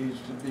data that needs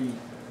to be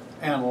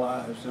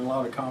analyzed, and a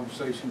lot of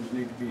conversations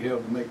need to be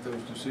held to make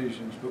those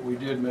decisions. But we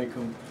did make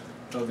them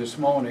this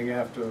morning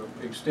after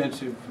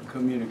extensive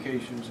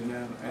communications and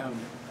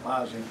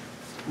analyzing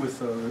with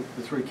the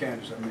 3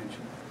 counties I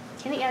mentioned.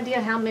 Any idea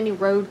how many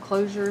road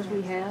closures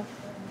we have?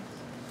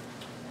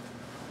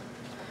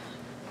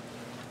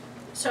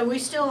 So we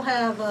still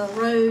have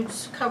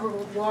roads covered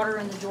with water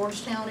in the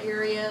Georgetown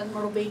area,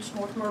 Myrtle Beach,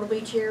 North Myrtle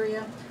Beach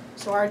area.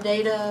 So our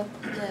data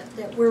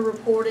that we're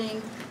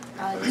reporting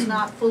is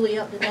not fully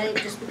up to date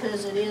just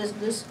because it is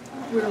this,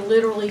 we're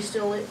literally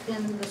still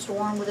in the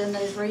storm within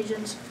those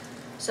regions.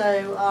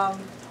 So,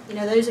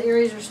 those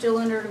areas are still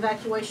under an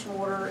evacuation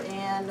order,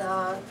 and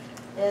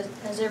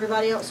as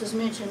everybody else has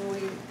mentioned,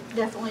 we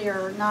definitely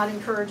are not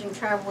encouraging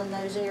travel in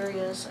those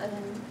areas,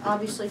 and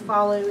obviously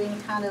follow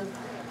any kind of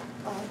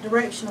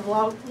direction of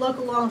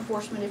local law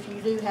enforcement if you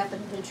do happen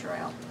to venture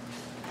out.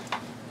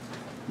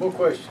 More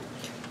questions?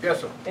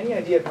 Yes, sir. Any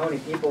idea of how many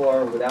people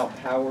are without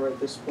power at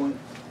this point?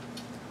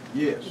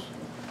 Yes.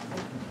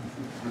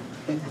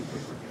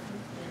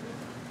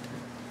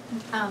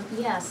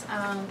 Yes,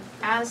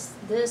 as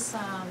this,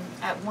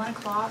 at 1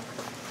 o'clock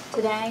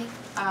today,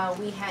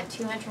 we had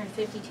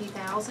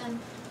 252,000,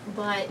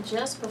 but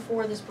just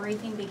before this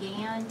briefing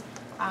began,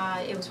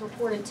 it was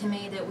reported to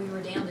me that we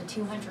were down to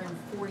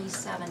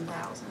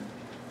 247,000.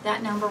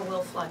 That number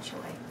will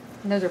fluctuate.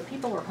 And those are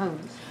people or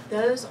homes?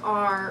 Those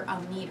are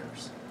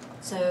meters.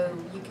 So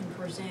you can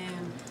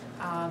presume,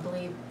 I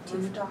believe,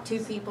 two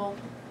people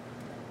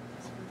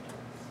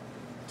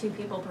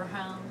per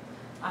home,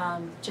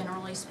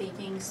 generally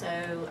speaking.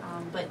 So,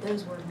 but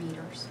those were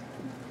meters.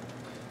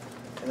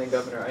 And then,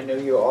 Governor, I know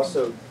you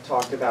also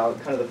talked about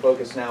kind of the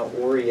focus now,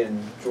 Horry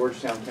and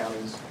Georgetown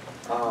counties.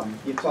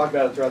 You've talked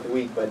about it throughout the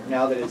week, but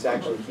now that it's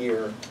actually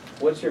here,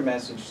 what's your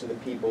message to the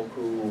people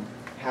who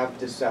have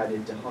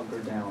decided to hunker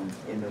down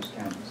in those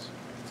counties?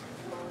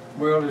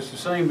 Well, it's the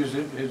same as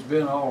it has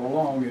been all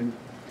along, and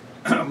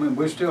I mean,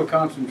 we're still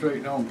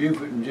concentrating on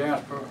Beaufort and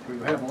Jasper. We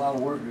have a lot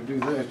of work to do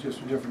there. It's just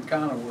a different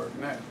kind of work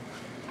now.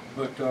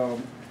 But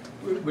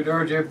we'd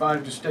urge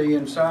everybody to stay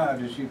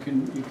inside. As you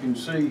can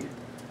see,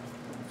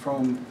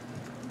 from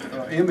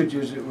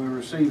images that we're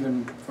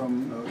receiving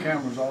from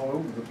cameras all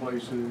over the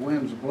place. The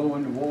winds are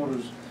blowing, the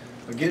waters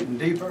are getting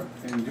deeper.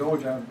 In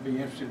Georgia, I'd be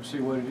interested to see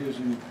what it is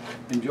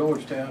in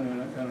Georgetown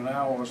in an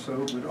hour or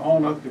so. But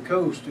on up the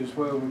coast is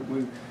where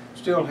we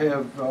still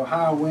have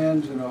high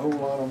winds and a whole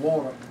lot of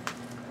water.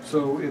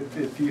 So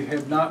if you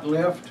have not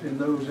left in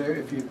those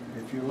areas,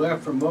 if you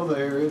left from other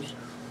areas,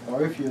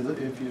 or if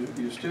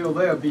you're still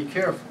there, be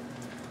careful.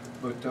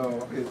 But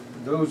if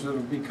those that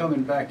will be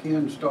coming back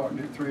in starting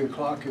at 3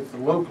 o'clock, if the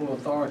local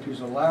authorities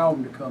allow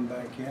them to come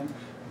back in,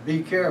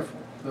 be careful.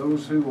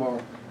 Those who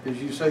are, as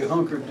you say,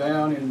 hunkered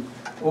down in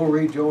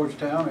Horry,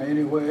 Georgetown, or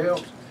anywhere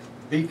else,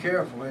 be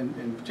careful.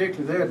 And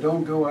particularly there,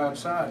 don't go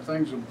outside.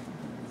 Things are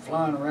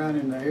flying around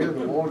in the air.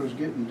 The water's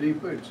getting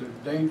deeper. It's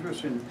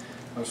dangerous. And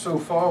so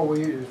far,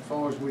 as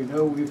far as we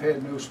know, we've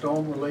had no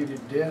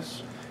storm-related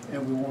deaths,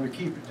 and we want to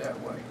keep it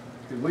that way.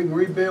 Because we can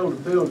rebuild a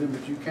building,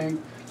 but you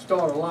can't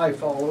start a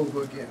life all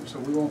over again. So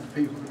we want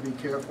the people to be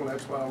careful.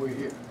 That's why we're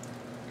here.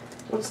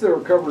 What's the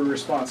recovery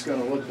response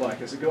going to look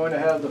like? Is it going to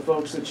have the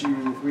folks that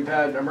we've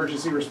had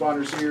emergency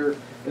responders here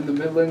in the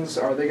Midlands,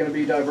 are they going to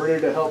be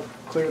diverted to help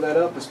clear that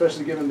up,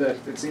 especially given that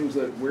it seems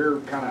that we're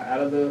kind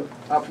of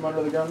out from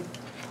under the gun?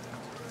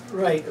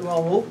 Right.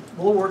 Well,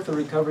 we'll work the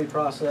recovery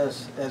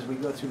process as we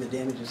go through the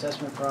damage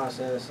assessment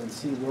process and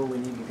see where we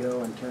need to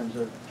go in terms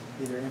of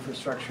either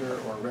infrastructure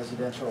or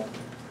residential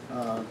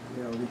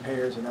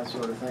repairs and that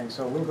sort of thing.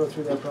 So we'll go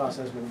through that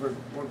process. We'll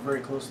work very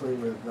closely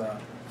with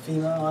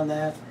FEMA on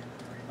that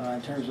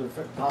in terms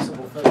of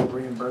possible federal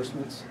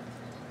reimbursements.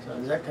 So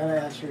does that kind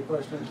of answer your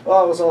question? Well,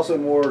 I was also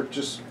more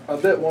just a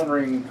bit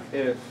wondering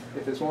if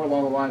it's more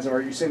along the lines of,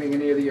 are you sending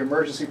any of the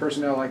emergency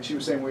personnel, like she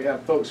was saying, we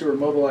have folks who are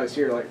mobilized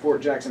here, like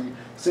Fort Jackson,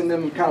 send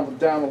them kind of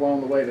down along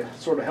the way to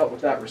sort of help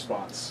with that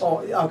response? Oh,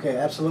 okay,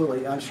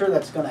 absolutely. I'm sure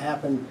that's going to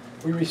happen.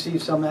 We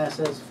receive some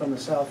assets from the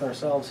south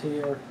ourselves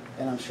here,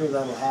 and I'm sure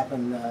that'll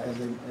happen as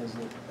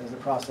the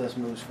process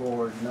moves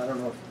forward. And I don't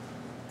know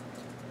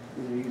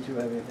if either you two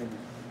have anything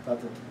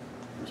about the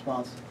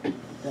response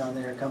down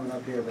there coming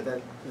up here, but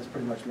that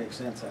pretty much makes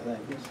sense, I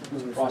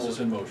think. Process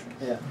in motion.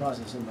 Yeah,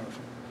 process in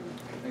motion.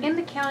 In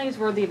the counties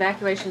where the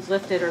evacuation's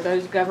lifted, are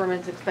those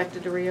governments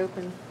expected to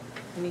reopen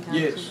anytime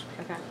soon? Yes.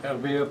 Okay.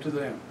 That'll be up to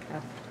them.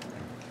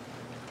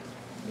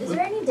 Is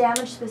there any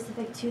damage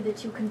specific to the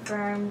 2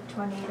 confirmed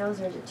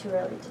tornadoes, or is it too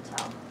early to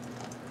tell?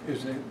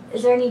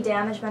 Is there any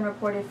damage been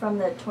reported from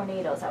the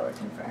tornadoes that were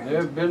confirmed? There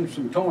have been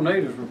some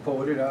tornadoes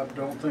reported. I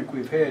don't think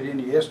we've had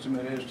any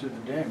estimate as to the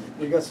damage.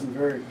 We got some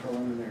very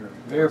preliminary.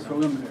 Very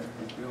preliminary.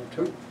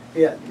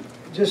 Yeah,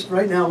 just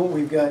right now what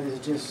we've got is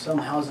just some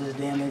houses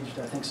damaged,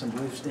 I think some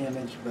roofs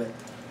damaged, but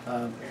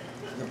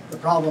the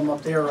problem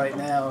up there right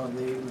now,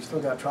 we still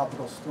got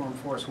tropical storm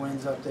force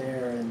winds up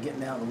there and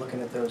getting out and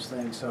looking at those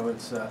things, so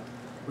it's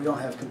we don't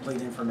have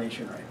complete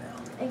information right now.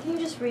 And can you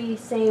just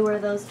re-say where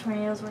those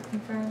tornadoes were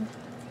confirmed?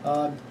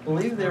 I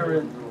believe they're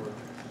in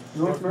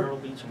North Myrtle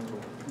Beach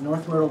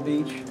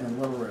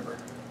and Little River.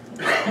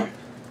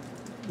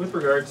 With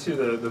regard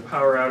to the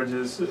power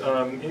outages,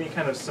 any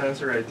kind of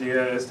sense or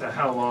idea as to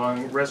how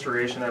long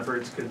restoration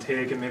efforts could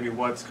take and maybe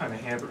what's kind of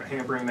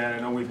hampering that? I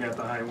know we've got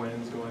the high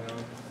winds going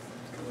on.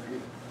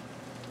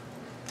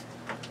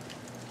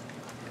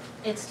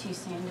 It's too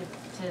soon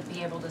to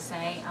be able to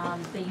say.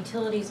 The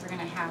utilities are going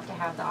to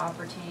have the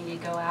opportunity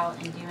to go out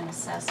and do an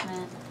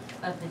assessment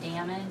of the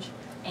damage,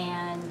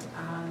 and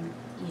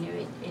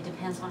it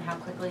depends on how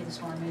quickly the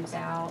storm moves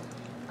out.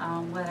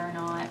 Whether or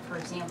not, for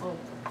example,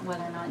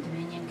 whether or not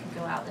Dominion could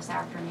go out this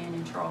afternoon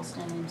in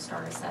Charleston and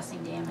start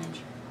assessing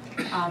damage.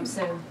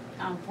 So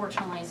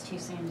unfortunately, it's too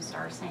soon to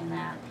start saying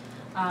that.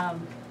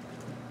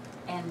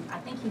 And I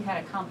think you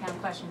had a compound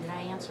question. Did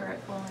I answer it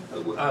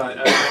fully?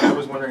 I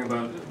was wondering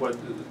about what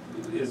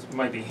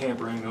might be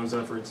hampering those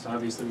efforts.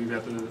 Obviously, we've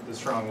got the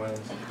strong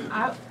winds.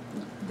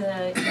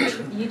 The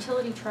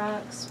utility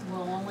trucks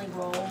will only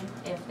roll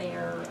if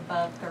they're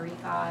above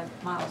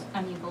 35 miles,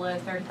 below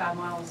 35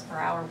 miles per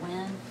hour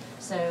wind.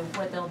 So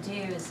what they'll do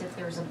is if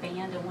there's a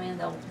band of wind,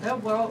 they'll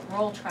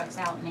roll trucks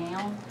out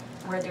now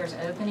where there's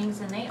openings,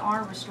 and they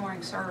are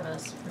restoring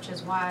service, which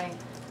is why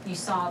you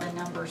saw the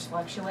numbers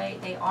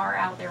fluctuate. They are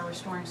out there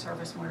restoring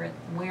service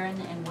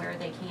when and where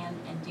they can,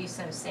 and do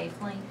so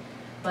safely.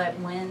 But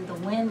when the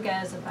wind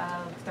goes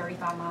above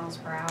 35 miles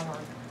per hour,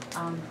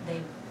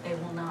 they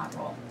will not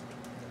roll.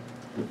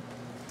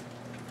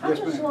 How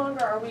much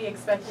longer are we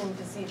expecting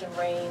to see the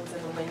rains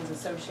and the winds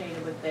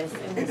associated with this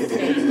in the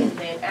state? And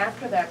then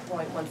after that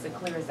point, once it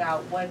clears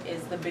out, what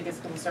is the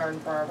biggest concern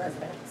for our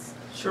residents?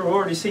 Sure, we're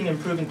already seeing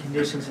improving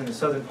conditions in the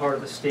southern part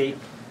of the state.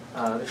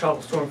 The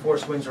tropical storm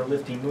force winds are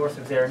lifting north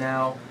of there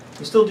now.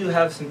 We still do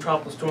have some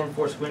tropical storm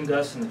force wind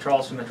gusts in the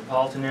Charleston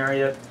metropolitan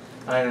area,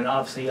 and then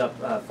obviously up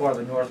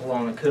farther north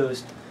along the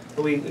coast.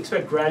 But we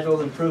expect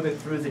gradual improvement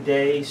through the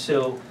day,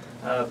 so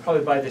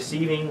probably by this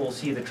evening we'll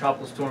see the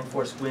tropical storm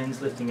force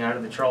winds lifting out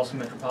of the Charleston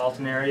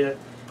metropolitan area,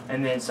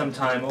 and then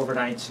sometime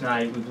overnight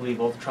tonight we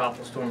believe all the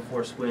tropical storm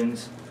force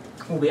winds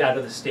will be out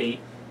of the state,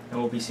 and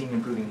we'll be seeing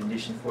improving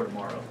conditions for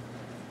tomorrow.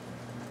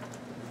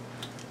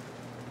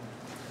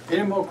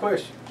 Any more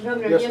questions?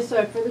 Governor, Yes. yes,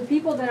 sir. For the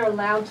people that are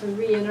allowed to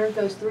re-enter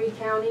those 3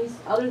 counties,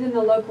 other than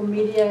the local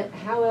media,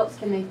 how else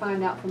can they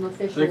find out from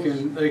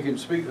officials? They can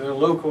speak to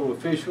local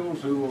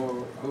officials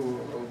who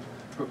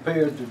are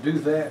prepared to do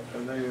that.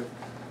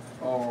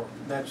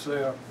 That's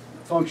their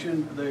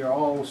function. They are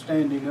all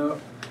standing up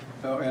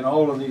in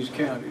all of these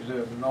counties.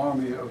 There's an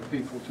army of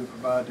people to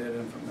provide that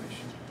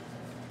information.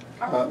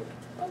 Go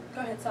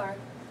ahead, sorry.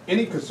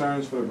 Any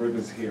concerns for the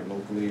rivers here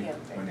locally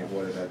on the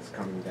water that's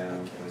coming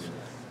down?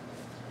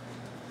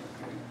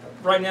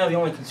 Right now, the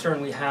only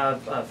concern we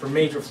have for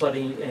major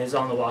flooding is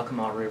on the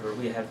Waccamaw River.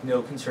 We have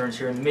no concerns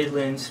here in the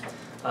Midlands.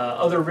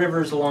 Other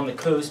rivers along the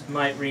coast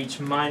might reach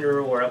minor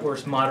or at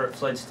worst moderate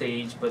flood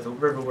stage, but the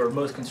river we're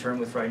most concerned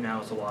with right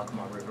now is the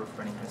Waccamaw River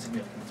for any kind of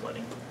significant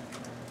flooding.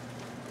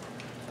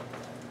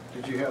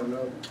 Did you have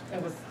another?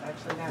 It was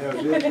actually that. That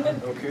was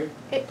it?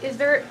 Okay. Is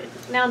there,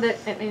 now that,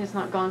 I mean, it's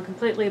not gone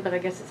completely, but I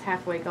guess it's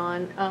halfway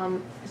gone,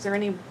 is there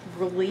any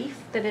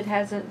relief that it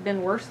hasn't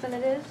been worse than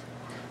it is?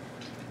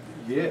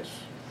 Yes.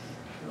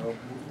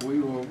 We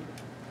were,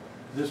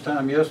 this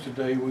time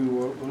yesterday, we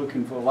were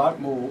looking for a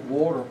lot more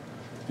water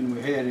than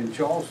we had in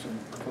Charleston,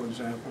 for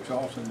example.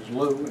 Charleston is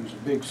low and it's a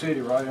big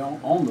city right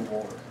on the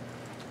water.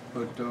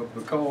 But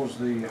because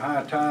the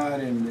high tide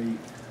and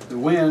the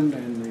wind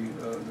and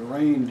the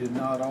rain did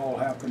not all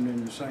happen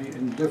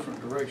in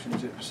different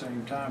directions at the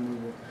same time, we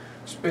were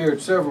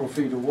spared several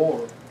feet of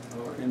water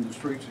in the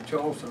streets of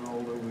Charleston,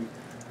 although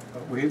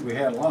we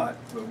had a lot,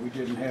 but we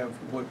didn't have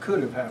what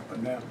could have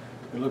happened. Now,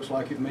 it looks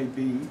like it may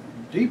be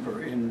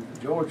deeper in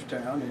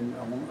Georgetown and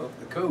up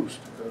the coast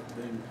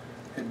than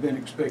had been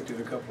expected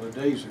a couple of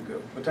days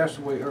ago. But that's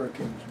the way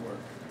hurricanes work.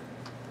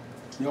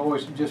 You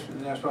always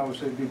that's why I would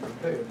say be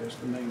prepared. That's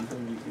the main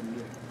thing you can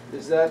do.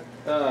 Is that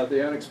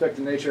the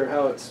unexpected nature of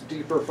how it's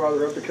deeper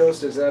farther up the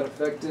coast? Has that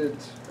affected,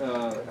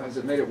 has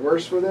it made it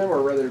worse for them,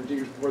 or rather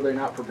were they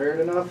not prepared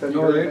enough?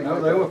 No,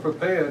 they were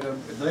prepared.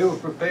 They were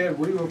prepared.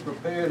 We were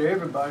prepared.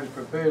 Everybody's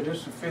prepared. This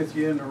is the 5th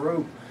year in a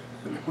row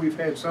that we've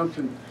had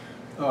something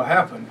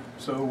happen.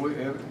 So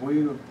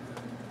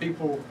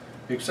people,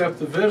 except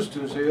the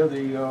visitors here,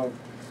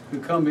 who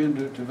come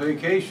into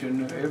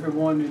vacation,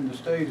 everyone in the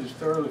state is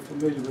thoroughly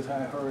familiar with how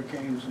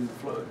hurricanes and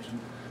floods and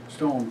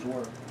storms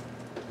work.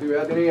 Do you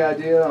have any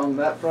idea on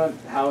that front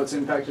how it's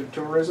impacted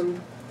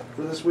tourism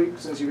for this week,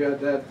 since you had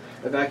that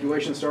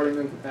evacuation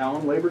starting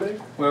on Labor Day?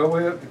 Well,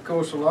 of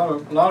course, a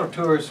lot of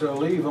tourists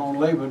leave on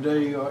Labor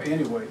Day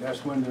anyway.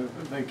 That's when the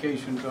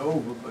vacations are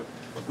over. But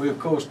we, of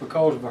course,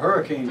 because of a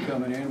hurricane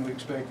coming in, we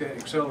expect that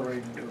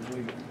accelerated those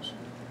leavings.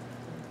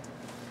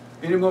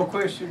 Any more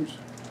questions?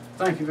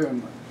 Thank you very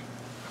much.